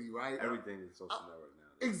 activity, right? Everything is social network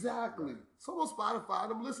now. Exactly. Right. So I'm on Spotify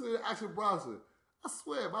and I'm listening to Action Bronson. I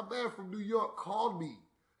swear, my man from New York called me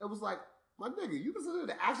and was like, my nigga, you listening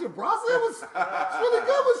to Action Bronson? It's really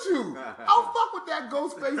good with you. I'll fuck with that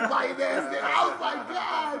Ghostface biting ass nigga. I was like,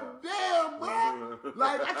 God damn, bro.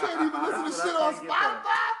 Like, I can't even listen to shit on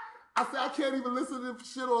Spotify. I said, I can't even listen to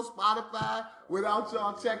shit on Spotify without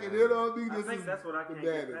y'all checking in on me. I This think is that's what I can't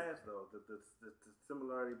bananas. get past though. The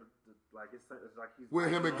similarity, like it's like he's With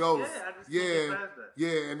him and biting Ghost. on- Yeah, I just Yeah. can't get past that.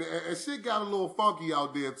 Yeah, and shit got a little funky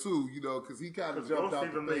out there too, because he kind of Because jumped Ghost out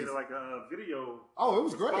the even made face. like a video. Oh, it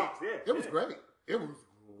was great. response. Yeah, It was great. It was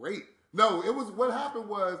great. No, it was what happened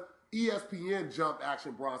was ESPN jumped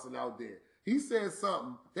Action Bronson out there. He said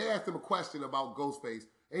something. They asked him a question about Ghostface,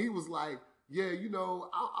 and he was like, "Yeah,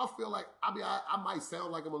 I feel like I might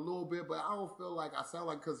sound like him a little bit, but I don't feel like I sound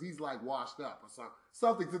like because he's like washed up or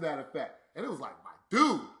something to that effect." And it was like, my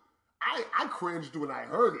dude, I cringed when I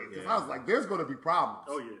heard it because I was like, "There's going to be problems.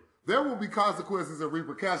 Oh yeah. There will be consequences and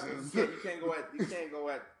repercussions." You can't go at,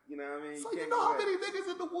 you know what I mean? So can't you know go how at- many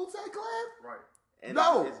niggas in the Wu-Tang Clan? Right. And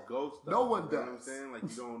No. it's Ghost. Though, No one you know what I'm does. saying? Like, you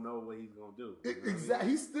don't know what he's going to do. You know what I mean? Exactly.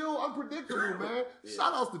 He's still unpredictable, man. Yeah.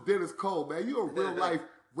 Shout outs to Dennis Cole, man. You're a real life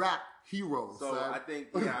rap hero, So son. I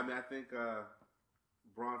think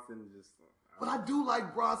Bronson just. But I do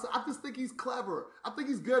like Bronson. I just think he's clever. I think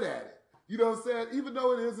he's good at it. You know what I'm saying? Even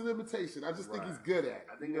though it is an imitation, I just think he's good at it.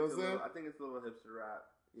 I think you know it's what I'm saying? I think it's a little hipster rap.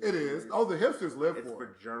 You It know, is. it's- Oh, the hipsters live It's for for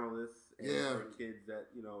it. journalists and Yeah. for kids that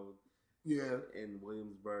Yeah. in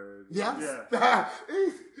Williamsburg. Yes. Yeah.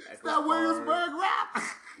 It's that Williamsburg rap.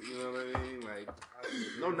 You know what I mean? Like,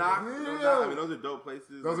 no knock. No Yeah. knock. I mean, those are dope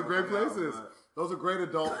places. Those are great Hang out, places. but Those are great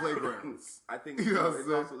adult playgrounds. I think You know what I'm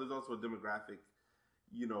saying? there's also a demographic,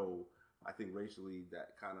 I think racially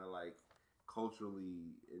that kind of like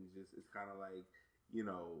culturally and just it's kind of like, you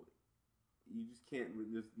just can't.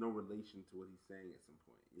 There's no relation to what he's saying at some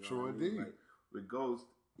point. You know True what I mean? indeed. Like, with Ghost,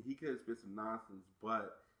 he could have spit some nonsense,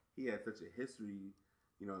 but he had such a history.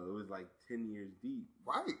 It was like 10 years deep.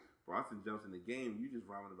 Right. Bronson jumps in the game. You just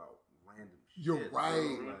rhyming about random shit. You're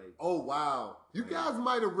right. So, like, Oh wow, you guys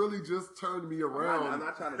might have really just turned me around. I'm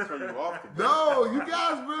not trying to turn you off. No, you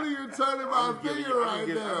guys really are turning my opinion right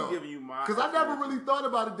now. I'm giving you my. Because I never really thought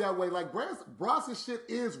about it that way. Like Bronson shit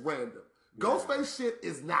is random. Ghostface shit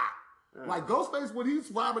is not. Like Ghostface, when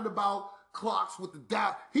he's rhyming about clocks with the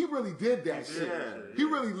dot, he really did that shit. He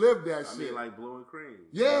really lived that shit. I mean, like Blue and Cream.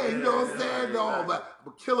 Yeah, you know what I'm saying? No, exactly.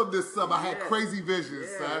 but kill him this summer. I had Yeah. crazy visions,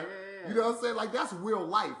 son. Yeah. You know what I'm saying? Like that's real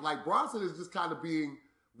life. Like Bronson is just kind of being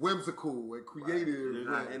whimsical and creative. There's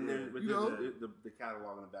not, and there's, but you know? the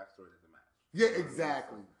catalog and the backstory doesn't match. Yeah,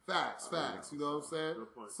 exactly. Facts. You know what I'm saying?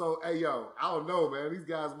 Good point. So, hey, yo, I don't know, man. These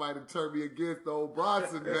guys might have turned me against the old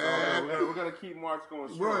Bronson, man. We're gonna keep March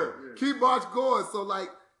going strong. Word. Keep March going. So, like,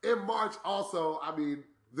 in March also, I mean,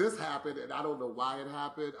 this happened, and I don't know why it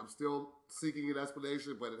happened. I'm still seeking an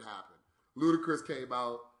explanation, but it happened. Ludacris came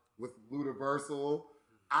out with Ludaversal.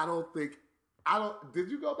 Did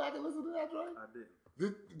you go back and listen to that, Dre? I didn't.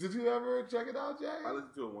 Did you ever check it out, Jay? I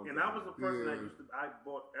listened to it one And time. I was the person Yeah. that I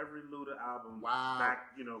bought every Luda album Wow.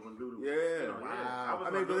 back, when Luda was. Yeah. Wow. I I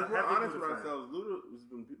mean, but if we're heavy honest Luda with fan. ourselves, Luda has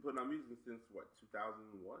been putting out music since what,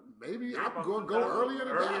 2001? Maybe Yeah, I'm about going to go 2000, earlier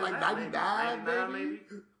than that, like 99, maybe.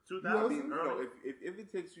 2000, You know, I mean, early. if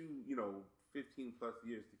it takes you, 15 plus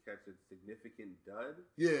years to catch a significant dud,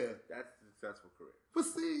 Yeah. that's a successful career. But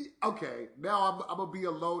see, okay, now I'm going to be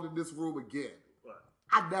alone in this room again. What?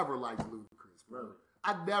 I never liked Ludacris, bro. Really?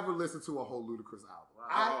 I never listened to a whole Ludacris album.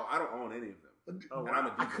 Wow. I don't own any of them. Oh, And I'm a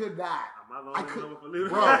wow. I could not. Am I the I only could- one for Luda?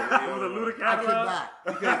 Bro, It was a Luda I catalog?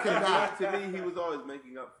 could not. I could not. To me, he was always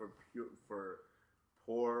making up for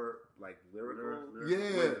poor, like lyrical. Lyrics.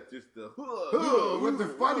 Yeah. With just the With the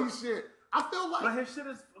funny shit. I feel But like, his shit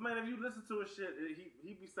is, man, if you listen to his shit,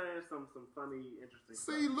 he be saying some funny, interesting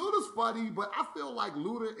see, stuff. Luda's funny, but I feel like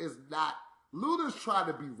Luda's trying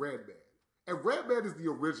to be Redman. And Redman is the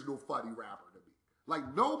original funny rapper to me.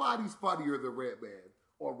 Like, nobody's funnier than Redman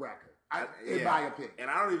on record, in my opinion. And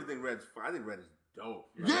I don't even think Red's fun. I think Red is dope.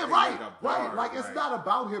 Yeah, I right, think the right. bars, Like, it's not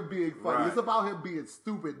about him being funny. Right. It's about him being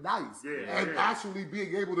stupid nice. Yeah, and yeah. actually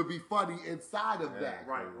being able to be funny inside of that.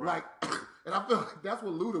 Right. Like, and I feel like that's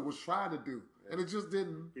what Luda was trying to do. And it just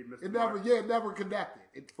didn't, He missed it the never, mark. it never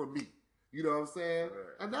connected for me. You know what I'm saying?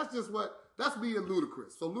 Right. And that's me and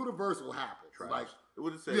Ludacris. So Ludaversal happens. Trash. Like,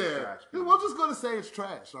 We'll just say yeah. it's trash. We're just going to say it's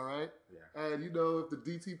trash, all right? Yeah. And, if the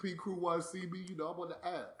DTP crew want to see me, I'm on the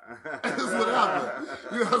app. It's whatever.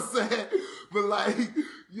 You know what I'm saying? But like,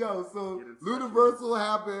 so Get in touch Ludaversal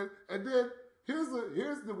happened, and then here's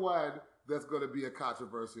the one that's gonna be a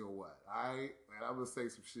controversial one. All right, and I'm gonna say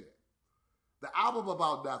some shit. The album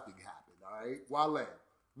About Nothing happened. All right, Wale,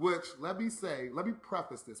 which let me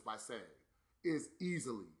preface this by saying is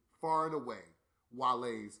easily, far and away,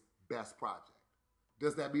 Wale's best project.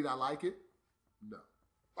 Does that mean I like it? No.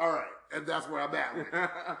 All right, and that's where I'm at with it.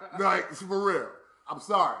 Like, for real. I'm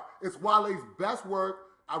sorry. It's Wale's best work.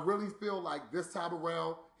 I really feel like this time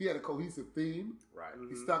around, he had a cohesive theme. Right.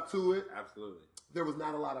 He stuck to it. Absolutely. There was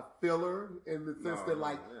not a lot of filler in the sense No, that,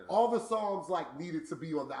 like, yeah. all the songs, like, needed to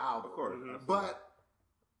be on the album. Of course. Mhm. absolutely. But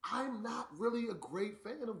I'm not really a great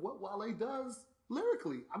fan of what Wale does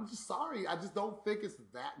lyrically. I'm just sorry. I just don't think it's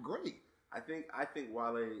that great. I think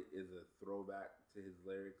Wale is a throwback to his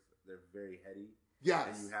lyrics. They're very heady.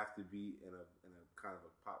 Yes. And you have to be in a kind of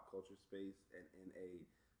a pop culture space and in a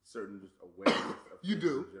certain just awareness of You things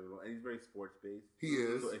do. in general. And he's very sports based. He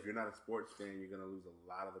is. So if you're not a sports fan, you're gonna lose a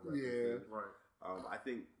lot of the Yeah. references. Right. I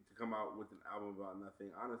think to come out with an album about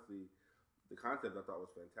nothing, honestly, the concept I thought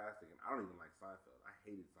was fantastic, and I don't even like Seinfeld. I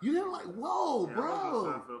hated Seinfeld. You didn't like, whoa, Yeah, I wasn't a bro.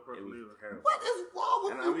 Seinfeld It person was either. terrible. What is wrong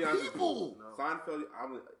with And I'll be you honest with people? you, No. Seinfeld, I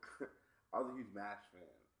was a huge MASH fan.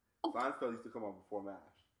 Seinfeld used to come on before MASH.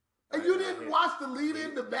 And you I didn't hated- watch the lead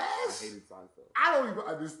in the I MASH? hated Seinfeld. I don't even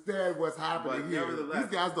understand what's happening But here. nevertheless-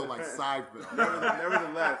 These guys don't like Seinfeld.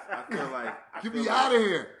 Nevertheless, I feel like Get me out of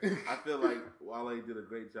here. I feel like Wale did a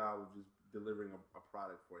great job of just delivering a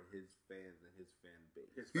product for his fans and his fan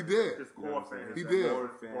base. He did. His You know core what I'm saying? fans. He that did. core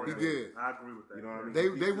He fans. did. I agree with that. You know what I mean? They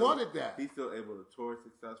He's still- wanted that. He's still able to tour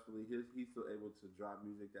successfully. He's still able to drop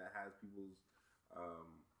music that has people's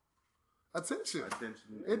Attention.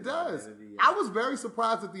 attention. It and does. identity. I was very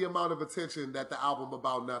surprised at the amount of attention that the album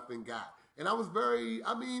About Nothing got. And I was very,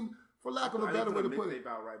 for lack of a I better think way to he put put a it. mixtape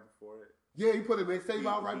out right before it. Yeah, he put a mixtape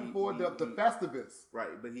out right He- before the he- Festivus.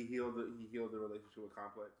 Right, but he healed the relationship with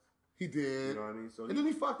Complex. He did. You know what I mean? So And then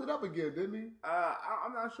he fucked it up again, didn't he?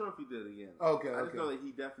 I'm not sure if he did again. Okay, I just okay. know that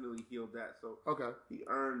he definitely healed that. So Okay. he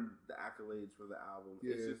earned the accolades for the album.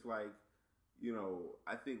 Yeah. It's just like,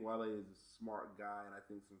 I think Wale is a smart guy, and I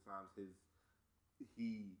think sometimes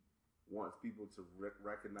he wants people to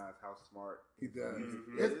recognize how smart He does. music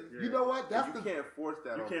is. You know what? That's you the can't force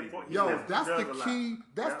that You on can't people. force- yo. Yes, That's he the does a key. lot.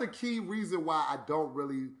 That's Yep. the key reason why I don't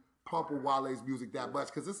really pump with Wale's music that much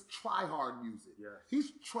because it's try hard music. Yes.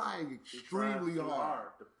 He's trying He tries extremely too hard.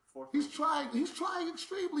 to force He's people. trying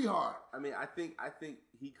extremely hard. I mean, I think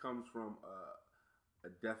he comes from a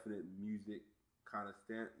definite music kind of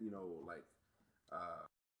stand. You know, like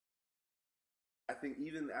I think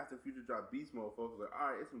even after Future dropped Beast Mode, folks were like, all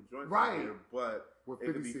right, it's some joints Right. out here, but With it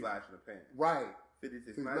could be 56. flash in the pan. Right.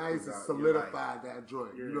 56 It's Nights nice was to out, solidify that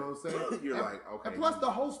joint. Yeah. You know what I'm saying? You're And- like, okay. And plus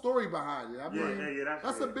the whole story behind it. I mean,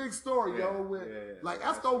 that's a big story, Yeah, yo. With, yeah. like,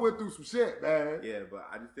 Esco went through some shit, man. Yeah, but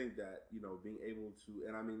I just think that, you know, being able to,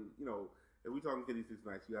 and I mean, you know, if we talking 56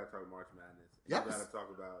 Nights, you got to talk March Madness. Yes. You got to talk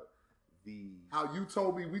about the. How you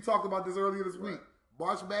told me, we talked about this earlier this week.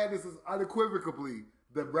 March Madness is unequivocally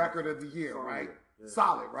the record of the year, Song of the right? year. Yeah.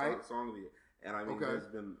 Solid, right? Song of the year. And I mean, Okay. there's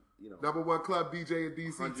been, you know, Number one club DJ in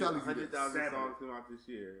DC telling you 100,000 this. songs come out this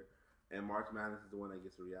year, and March Madness is the one that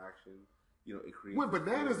gets a reaction. You know, it creates. Went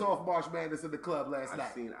bananas off March Madness in the club last night.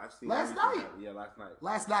 I've seen Last everything night? happen. Yeah, last night.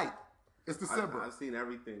 Last night. It's December. I've seen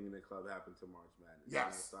everything in the club happen to March Madness.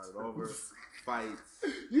 Yes. Started over, fights.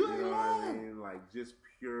 You You ain't know what I lying. mean? Like just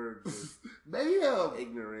pure, just Mayhem.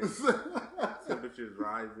 ignorance. Temperatures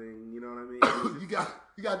rising. You know what I mean? It's just-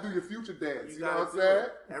 you got to do your future dance. You know gotta what I'm do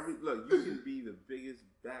saying? it. Look, you can be the biggest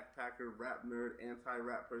backpacker, rap nerd,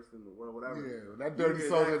 anti-rap person in the world, whatever. Yeah, when that dirty You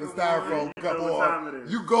soda get in the that, come styrofoam on, come know what time on, it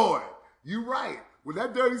is. you going. You right. When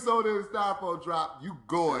that dirty soda in the styrofoam drop, you And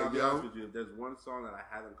going, I'll be honest yo. with you, if there's one song that I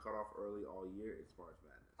haven't cut off early all year, it's March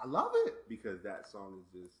Madness. I love it. Because that song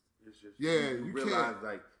is just, It's just Yeah, you you realize can't.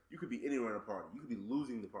 like you could be anywhere in a party. You could be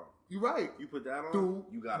losing the party. You right. You put that on, Do,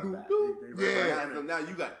 you got do, it back. do. They Yeah. right. So now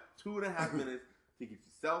you got 2.5 minutes to get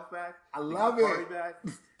yourself back. I to get love the it. party back.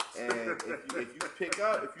 And if you pick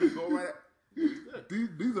up, if you go right, you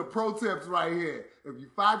good. These are pro tips right here. If you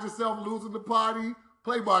find yourself losing the party,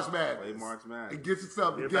 play March Madness. Play March Madness. And get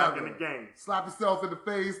yourself Get together. back in the game. Slap yourself in the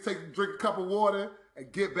face, drink a cup of water,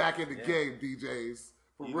 and get back in the Yeah. game, DJs.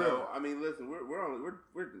 For You real. know, I mean, listen, we're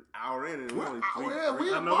an hour in, and we're only Oh, three. yeah,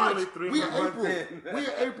 we I in know we March. only 3 We in months April. in. We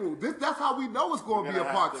in April. That's how we know it's going to be a We're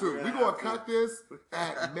gonna part have to- two. we're We're gonna going to have cut this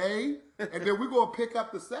at May, and then we're going to pick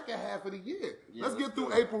up the second half of the year. Yeah, let's get do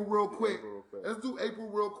through it. April real Do quick. April real quick. Let's do April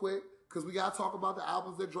real quick because we got to talk about the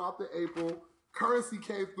albums that dropped in April. Currency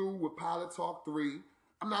came through with Pilot Talk 3.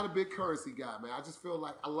 I'm not a big Currency guy, man. I just feel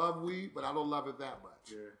like I love weed, but I don't love it that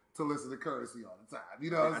much to listen to Currency all the time.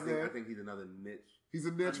 You know what I'm saying? I think he's another niche. He's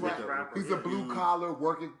a niche A niche rapper. rapper, He's a yeah. blue collar,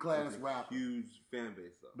 working class With a rapper. huge fan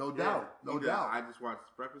base, though. No doubt. No He does- doubt. I just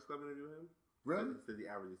watched Breakfast Club interview him. Really? He said he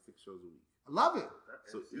averages 6 shows a week. I love it.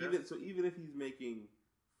 So even if he's making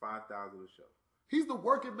 5,000 a show, He's the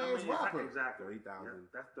working man's rapper. Exactly. 30,000,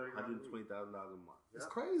 That's $30,000. $120,000 a month. It's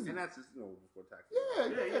crazy. And that's just before taxes.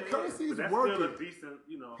 Yeah. Currency But is that's working. still a decent,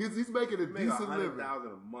 you know. He's making a He make decent living.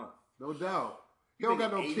 100,000 a month. No doubt. He He don't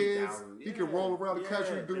got no making kids. 80,000. He can Yeah. roll around the Yeah.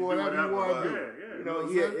 country, And do do whatever he whatever, want to do. yeah. You You know, what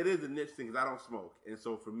I'm yeah, saying? it is a niche thing because I don't smoke, and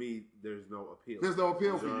so for me, there's no appeal. There's no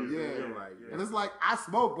appeal for You know you, what I'm yeah. saying? Like, And it's like, I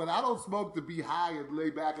smoke, but I don't smoke to be high and lay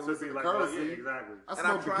back and So listen be to like, Currency. yeah, exactly. I and I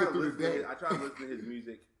smoke to try get to through the listen. day. I try to listen to his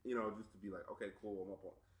music, you know, just to be like, okay, cool, I'm up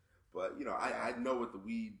on. But you know, I know what the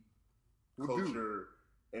weed Would do. culture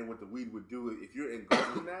and what the weed would do if you're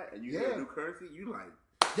engulfed in that and you hear Yeah. a new Currency, you like.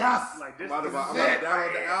 Yes. Like this, I'm this about is to it.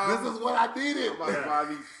 download the album. This is what I needed. I'm about to buy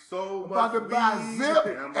me so I'm much about to buy weed, Zip,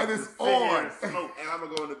 and I'm and about it's to sit here on. and smoke, and I'm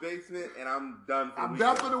gonna go in the basement, and I'm done. For I'm the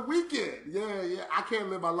done weekend. for the weekend. Yeah. I can't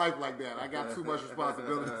live my life like that. I got too much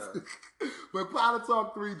responsibilities. But Pilot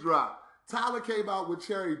Talk 3 dropped. Tyler came out with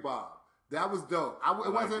Cherry Bomb. That was dope.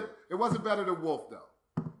 It wasn't better than Wolf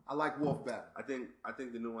though. I like Wolf better. I think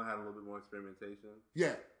the new one had a little bit more experimentation.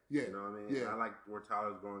 Yeah. You know what I mean? Yeah. I like where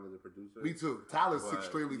Tyler's going as a producer. Me too. Tyler's But,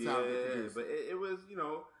 extremely talented producer. but it was, you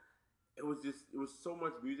know, it was so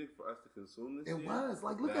much music for us to consume this It year. was.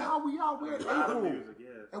 Like, look at that- how we are. We're in A lot of April. music, yeah.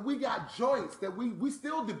 And we got joints that we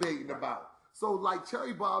still debating about. So, like,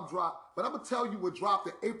 Cherry Bomb dropped. But I'm going to tell you what dropped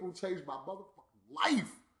in April changed my motherfucking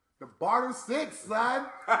life. The Barter 6, son.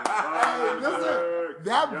 Hey, listen.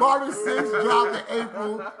 That Barter 6 dropped in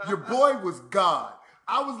April. Your boy was gone.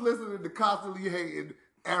 I was listening to Constantly Hating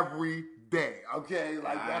every day. Okay?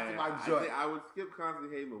 Like, that's my joint. I would skip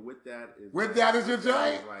Constantly Hating, but with that is With that is your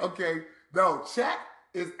joint? like- Okay. No, Check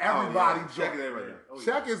is everybody's Check joint. is everybody.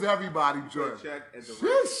 Check is everybody's joint. Check at the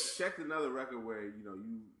Sheesh. Check's another record where you know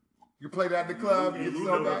You play that in the club, You you know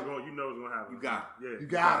get what's back. going. You know what's going to happen. you got it. Yeah. You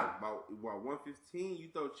got it. About 115. You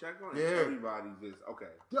throw Check on, Yeah. and everybody's just okay.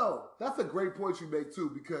 Yo, that's a great point you make too,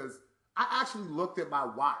 because I actually looked at my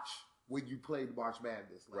watch when you played March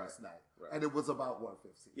Madness last night, Right. and it was about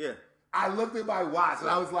 1:15. Yeah. I looked at my watch and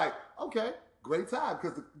I was like, okay, great time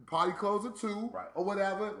because the party closed at 2 Right. or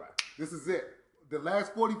whatever. Right. This is it. The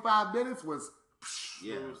last 45 minutes was,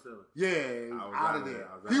 Yeah. Smooth sailing. yeah, I was out of out of there. there.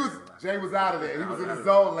 I was He out was, of there. Jay was out of there. He I was was in out the of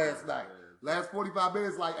zone there. last night. Yeah. Last 45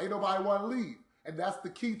 minutes, like, ain't nobody want to leave. And that's the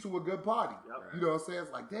key to a good party. Yep. You know what I'm saying?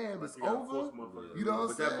 It's like, damn, Like it's you gotta over. force motherfuckers to You know what I'm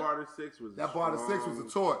But saying? that barter 6 was That bar to 6 was a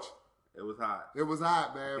strong. torch. It was hot. It was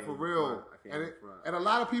hot, man, I for can't real. front. I can't And, front. and a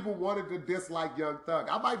lot of people wanted to dislike Young Thug.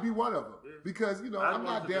 I might be one of them Yeah. because, you know, I I'm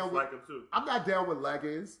not wanted to down with dislike him too. I'm not down with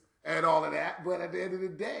leggings and all of that. But at the end of the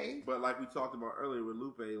day, But like we talked about earlier with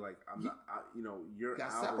Lupe, like I'm not, your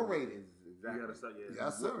Got album separated. is exactly You gotta say, yeah.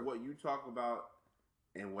 Yes, sir. what you talk about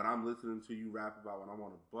and what I'm listening to you rap about when I'm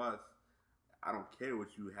on a bus. I don't care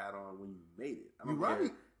what you had on when you made it. I don't You're care.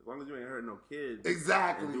 right. As long as you ain't hurting no kids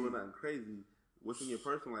exactly. and doing nothing crazy. What's in your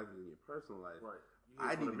personal life is in your personal life. Right. You I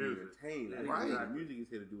here for need the to be music. entertained. I need Right. to the music is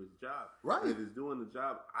here to do its job. Right. And if it's doing the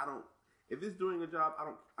job, if it's doing a job,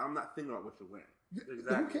 I'm not thinking about what you're wearing.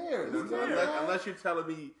 Exactly. Who cares? You You know know what I'm what saying? I'm saying? Unless you're telling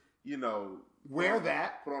me, Wear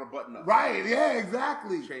that. Put on a button up. Right, yeah,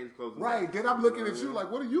 exactly. Change clothes. Right, then I'm looking at you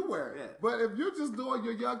like, what are you wearing? Yeah. But if you're just doing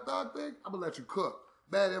your Young Thug thing, I'm going to let you cook.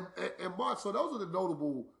 Man, in March, so those are the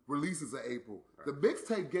notable releases of April. Right. The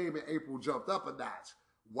mixtape game in April jumped up a notch.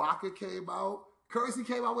 Waka came out. Currency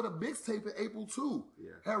came out with a mixtape in April too.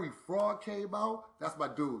 Yeah. Harry Fraud came out. That's my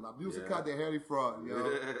dude. My music Yeah. cut that Harry Fraud,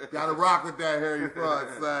 yo. Gotta rock with that Harry Fraud,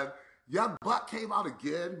 son. Young Buck came out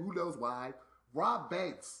again. Who knows why? Rob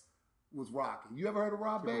Banks was rocking. You ever heard of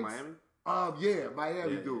Rob From Banks? Miami? Yeah,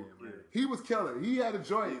 Miami Yeah, dude. yeah, Miami. He was killing. He had a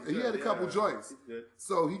joint. He's He had a good, couple yeah. joints. He's good.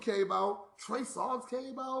 So he came out. Trey Songz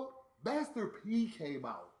came out. Master P came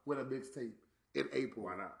out with a mixtape in April.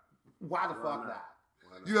 Why not? Why the Why fuck not? not?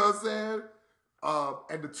 Why not? You know what I'm saying?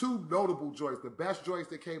 And the two notable joints, the best joints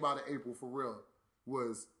that came out in April for real,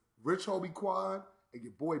 was Rich Homie Quan and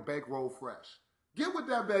your boy Bankroll Fresh. Get with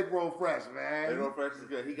that Bankroll Fresh, man. Bankroll Fresh is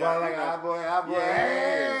good. He But got like, he got- I boy, Yeah,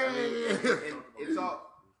 hey. I mean, and it's all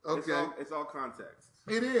Okay. It's all context.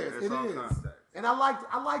 It is. It's It all is. context. And I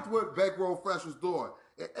liked what Bankroll Fresh was doing.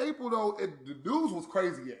 In April though, the news was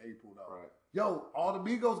crazy in April though. Right. Yo, all the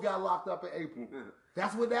Migos got locked up in April.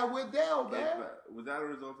 That's when that went down, man. Was that a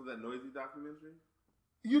result of that Noisy documentary?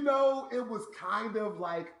 You know, it was kind of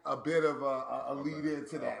like a bit of a lead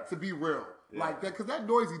into that, to be real. Yeah. Like that, because that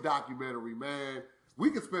Noisy documentary, man, we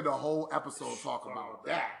could spend a whole episode talking about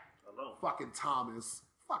that. Alone. Fucking Thomas.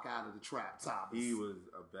 Fuck out of the trap, Thomas. He was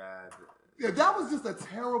a bad. Yeah, that was just a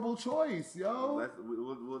terrible choice, yo.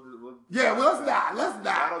 We'll Yeah, well, let's not.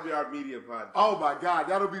 That'll be our media podcast. Oh my God,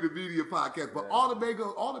 that'll be the media podcast. But Yeah. all the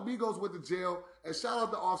Migos went to jail. And shout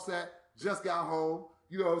out to Offset, just got home.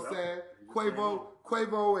 You know what I'm saying?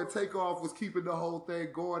 Quavo and Takeoff was keeping the whole thing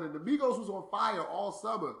going, and the Migos was on fire all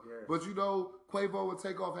summer. Yeah. But you know, Quavo and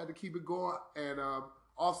Takeoff had to keep it going, and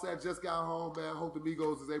Offset just got home, man. Hope the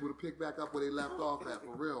Migos is able to pick back up where they left off at,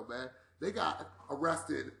 for real, man. They got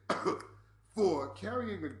arrested for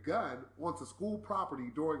carrying a gun onto school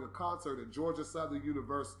property during a concert at Georgia Southern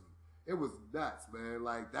University. It was nuts, man.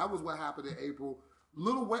 Like, that was what happened in April.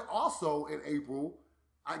 Lil Wayne also in April,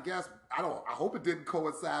 I guess, I hope it didn't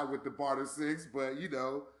coincide with the Barter 6, but, you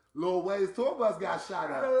know, Lil Wayne's tour bus got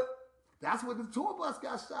shot up. That's when the tour bus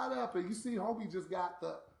got shot up, and you see homie just got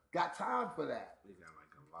time for that. He got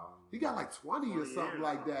like a long. He got like 20 or 20 something years,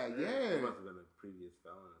 like that, yeah. yeah. He must have been a previous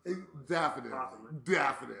felon. or something like that. Definitely. Possibly.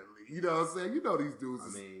 Definitely. You know what I'm saying? You know these dudes I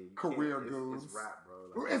is mean, you career can't- goons. It's rap,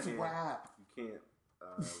 bro. It's you can't- rap. You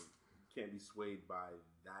can't be swayed by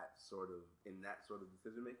that sort of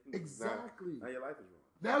decision making. Exactly. Now your life is wrong.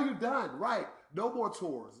 Now you're done, right? No more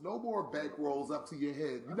tours, no more bank rolls up to your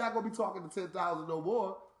head. You're not gonna be talking to 10,000 no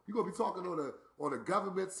more. You're gonna be talking on a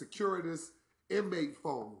government securitist inmate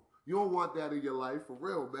phone. You don't want that in your life, for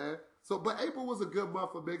real, man. So, but April was a good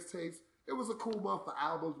month for mixtapes. It was a cool month for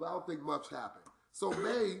albums, but I don't think much happened. So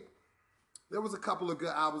May, there was a couple of good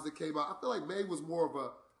albums that came out. I feel like May was more of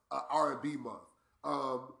a R&B month.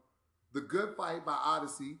 The Good Fight by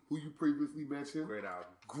Odyssey, who you previously mentioned. Great album.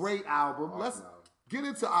 Great album. Awesome Let's album. get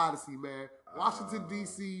into Odyssey, man. Washington,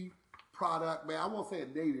 D.C. product, man. I won't say a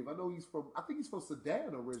native. I think he's from Sudan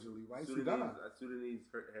originally, right? Sudan. Sudanese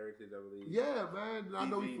heritage, I believe. Yeah, man. I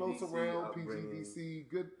know he floats PGDC around, upbringing. PGDC.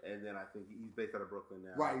 Good. And then I think he's based out of Brooklyn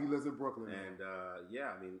now. Right, he lives in Brooklyn. now. And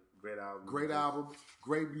yeah, I mean, great album. Great album,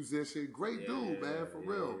 great musician, great Yeah, dude, man, for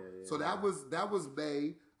real. yeah, So yeah. that was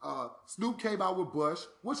May. Snoop came out with Bush,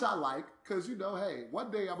 which I like, cause you know, hey, one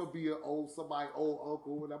day I'm gonna be old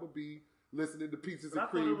uncle, and I'm gonna be listening to Peaches But I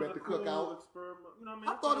and thought it Cream was at a the cool cookout. experiment. You know what I mean?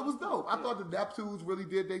 I thought it was dope. I Yeah. thought the Neptunes really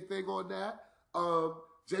did their thing on that.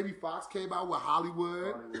 Jamie Foxx came out with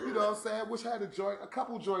Hollywood. You know what I'm saying? Which had a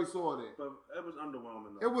couple joints on it. But it was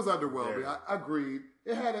underwhelming. Though. It was underwhelming. Yeah. I agreed.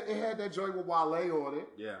 It had that joint with Wale on it.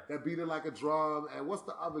 Yeah. That beat it like a drum. And what's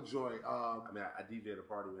the other joint? I mean, I DJ'd a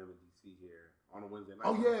party with him in DC here on a Wednesday night.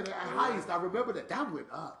 Oh yeah, that Heist. I remember that. That went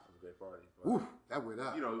up. It was a great party. But, Oof, that went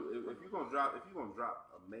up. you know, if you're gonna drop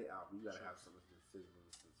a May album, you gotta have some of this since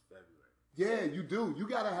February. Yeah, you do. You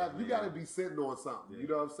gotta be sitting on something. You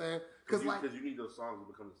know what I'm saying? Because you need those songs to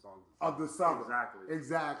become the songs of the summer.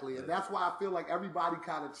 Exactly. And that's why I feel like everybody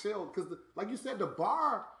kind of chilled. Because, like you said, the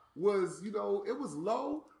bar was, you know, it was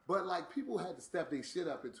low, but like people had to step their shit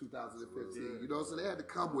up in 2015. You know, so they had to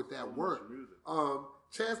come with that work.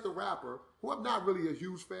 Chance the Rapper, who I'm not really a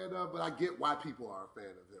huge fan of, but I get why people are a fan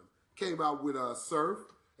of him, came out with Surf,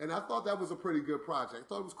 and I thought that was a pretty good project. I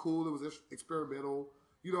thought it was cool. It was experimental.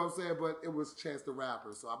 You know what I'm saying? But it was Chance the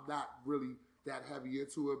Rapper, so I'm not really that heavy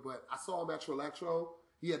into it. But I saw him at Electro.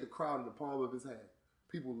 He had the crowd in the palm of his hand.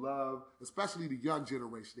 People love, especially the young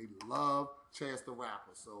generation, they love Chance the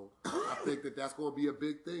Rapper. So I think that's going to be a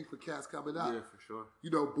big thing for cats coming up. Yeah, for sure. You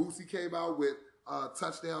know, Boosie came out with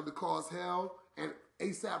Touchdown to Cause Hell, and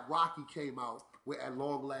A$AP Rocky came out with At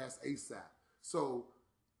Long Last A$AP. So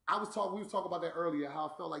we was talking about that earlier, how I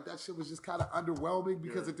felt like that shit was just kind of underwhelming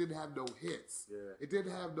because it didn't have no hits. Yeah. It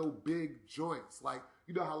didn't have no big joints. Like,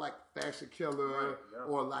 you know how like Fashion Killer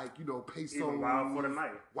or like, you know, Peso. Even Wild for the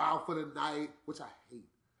Night. Wild for the Night, which I hate.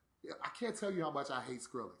 Yeah, I can't tell you how much I hate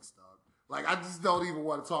Skrillex, dog. Like, I just don't even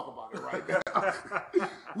want to talk about it right now.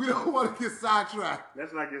 We don't want to get sidetracked.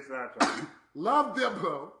 Let's not get sidetracked. Love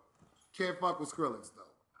Diplo. Can't fuck with Skrillex,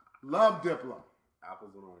 though. Love Diplo.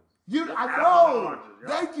 Apples and oranges. I Apples know. and oranges, yeah.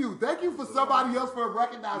 Thank you for somebody else for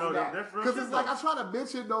recognizing that. that's real Because shit, it's like though. I try to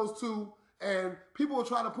mention those two, and people are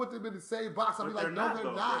trying to put them in the same box. I'll be But like, they're no, not, they're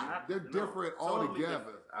though. not. They're different Totally altogether.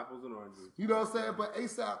 different. Apples and oranges. You know what I'm saying? But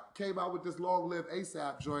A$AP came out with this long-lived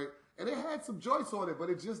A$AP joint, and it had some joints on it, but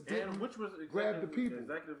it just didn't And which was grab the people.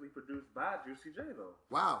 executively produced by Juicy J, though.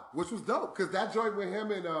 Wow, which was dope, because that joint with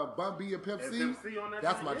him and Bun B and Pimp And C, Pimp C on that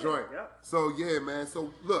that's joint, my yeah, joint. yeah. So, yeah, man.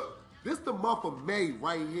 So, look, this the month of May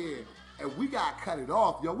right here, and we got to cut it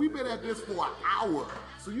off. Yo, we've been at this for an hour,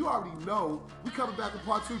 so you already know we coming back to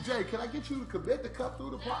part 2. Jay, can I get you to commit to cut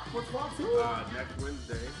through for part 2? Next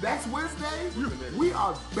Wednesday. Next Wednesday, we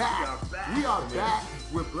are back. We are back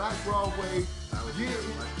with Black Broadway. Yeah.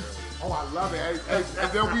 Oh, I love it. And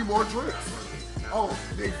there'll be more drinks. Oh,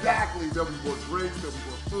 exactly. There'll be more drinks. There'll be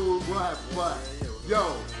more food. We'll have fun.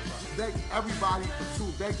 Yo, thank everybody for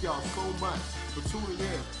tuning. Thank y'all so much for tuning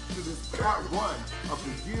in to this part 1 of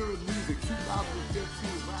the Year in Music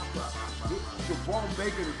 2015 wrap-up. Jerome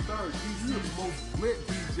Baker III, DC's most lit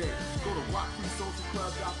DJ. Go to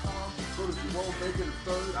rockfreesocialclub.com. Go to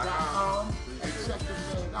JeromeBaker3.com and check this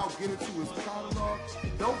man out. Get into his catalog.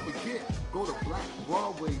 And don't forget, go to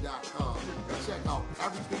BlackBroadway.com and check out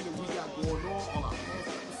everything that we got going on our past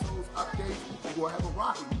episodes, updates. We're going to have a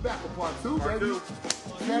rocket. We back for part 2, baby.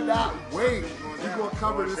 Cannot wait. We're going to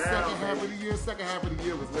cover the second half of the year. Second half of the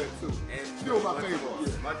year was lit, too. Still my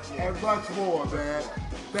favorite. And much more, man.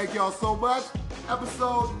 Thank y'all so much.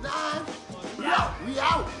 Episode 9. We out. We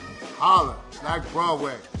out. Holla. Black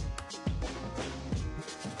Broadway.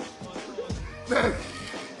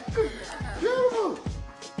 Beautiful.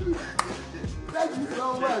 Thank you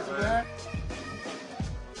so much, man.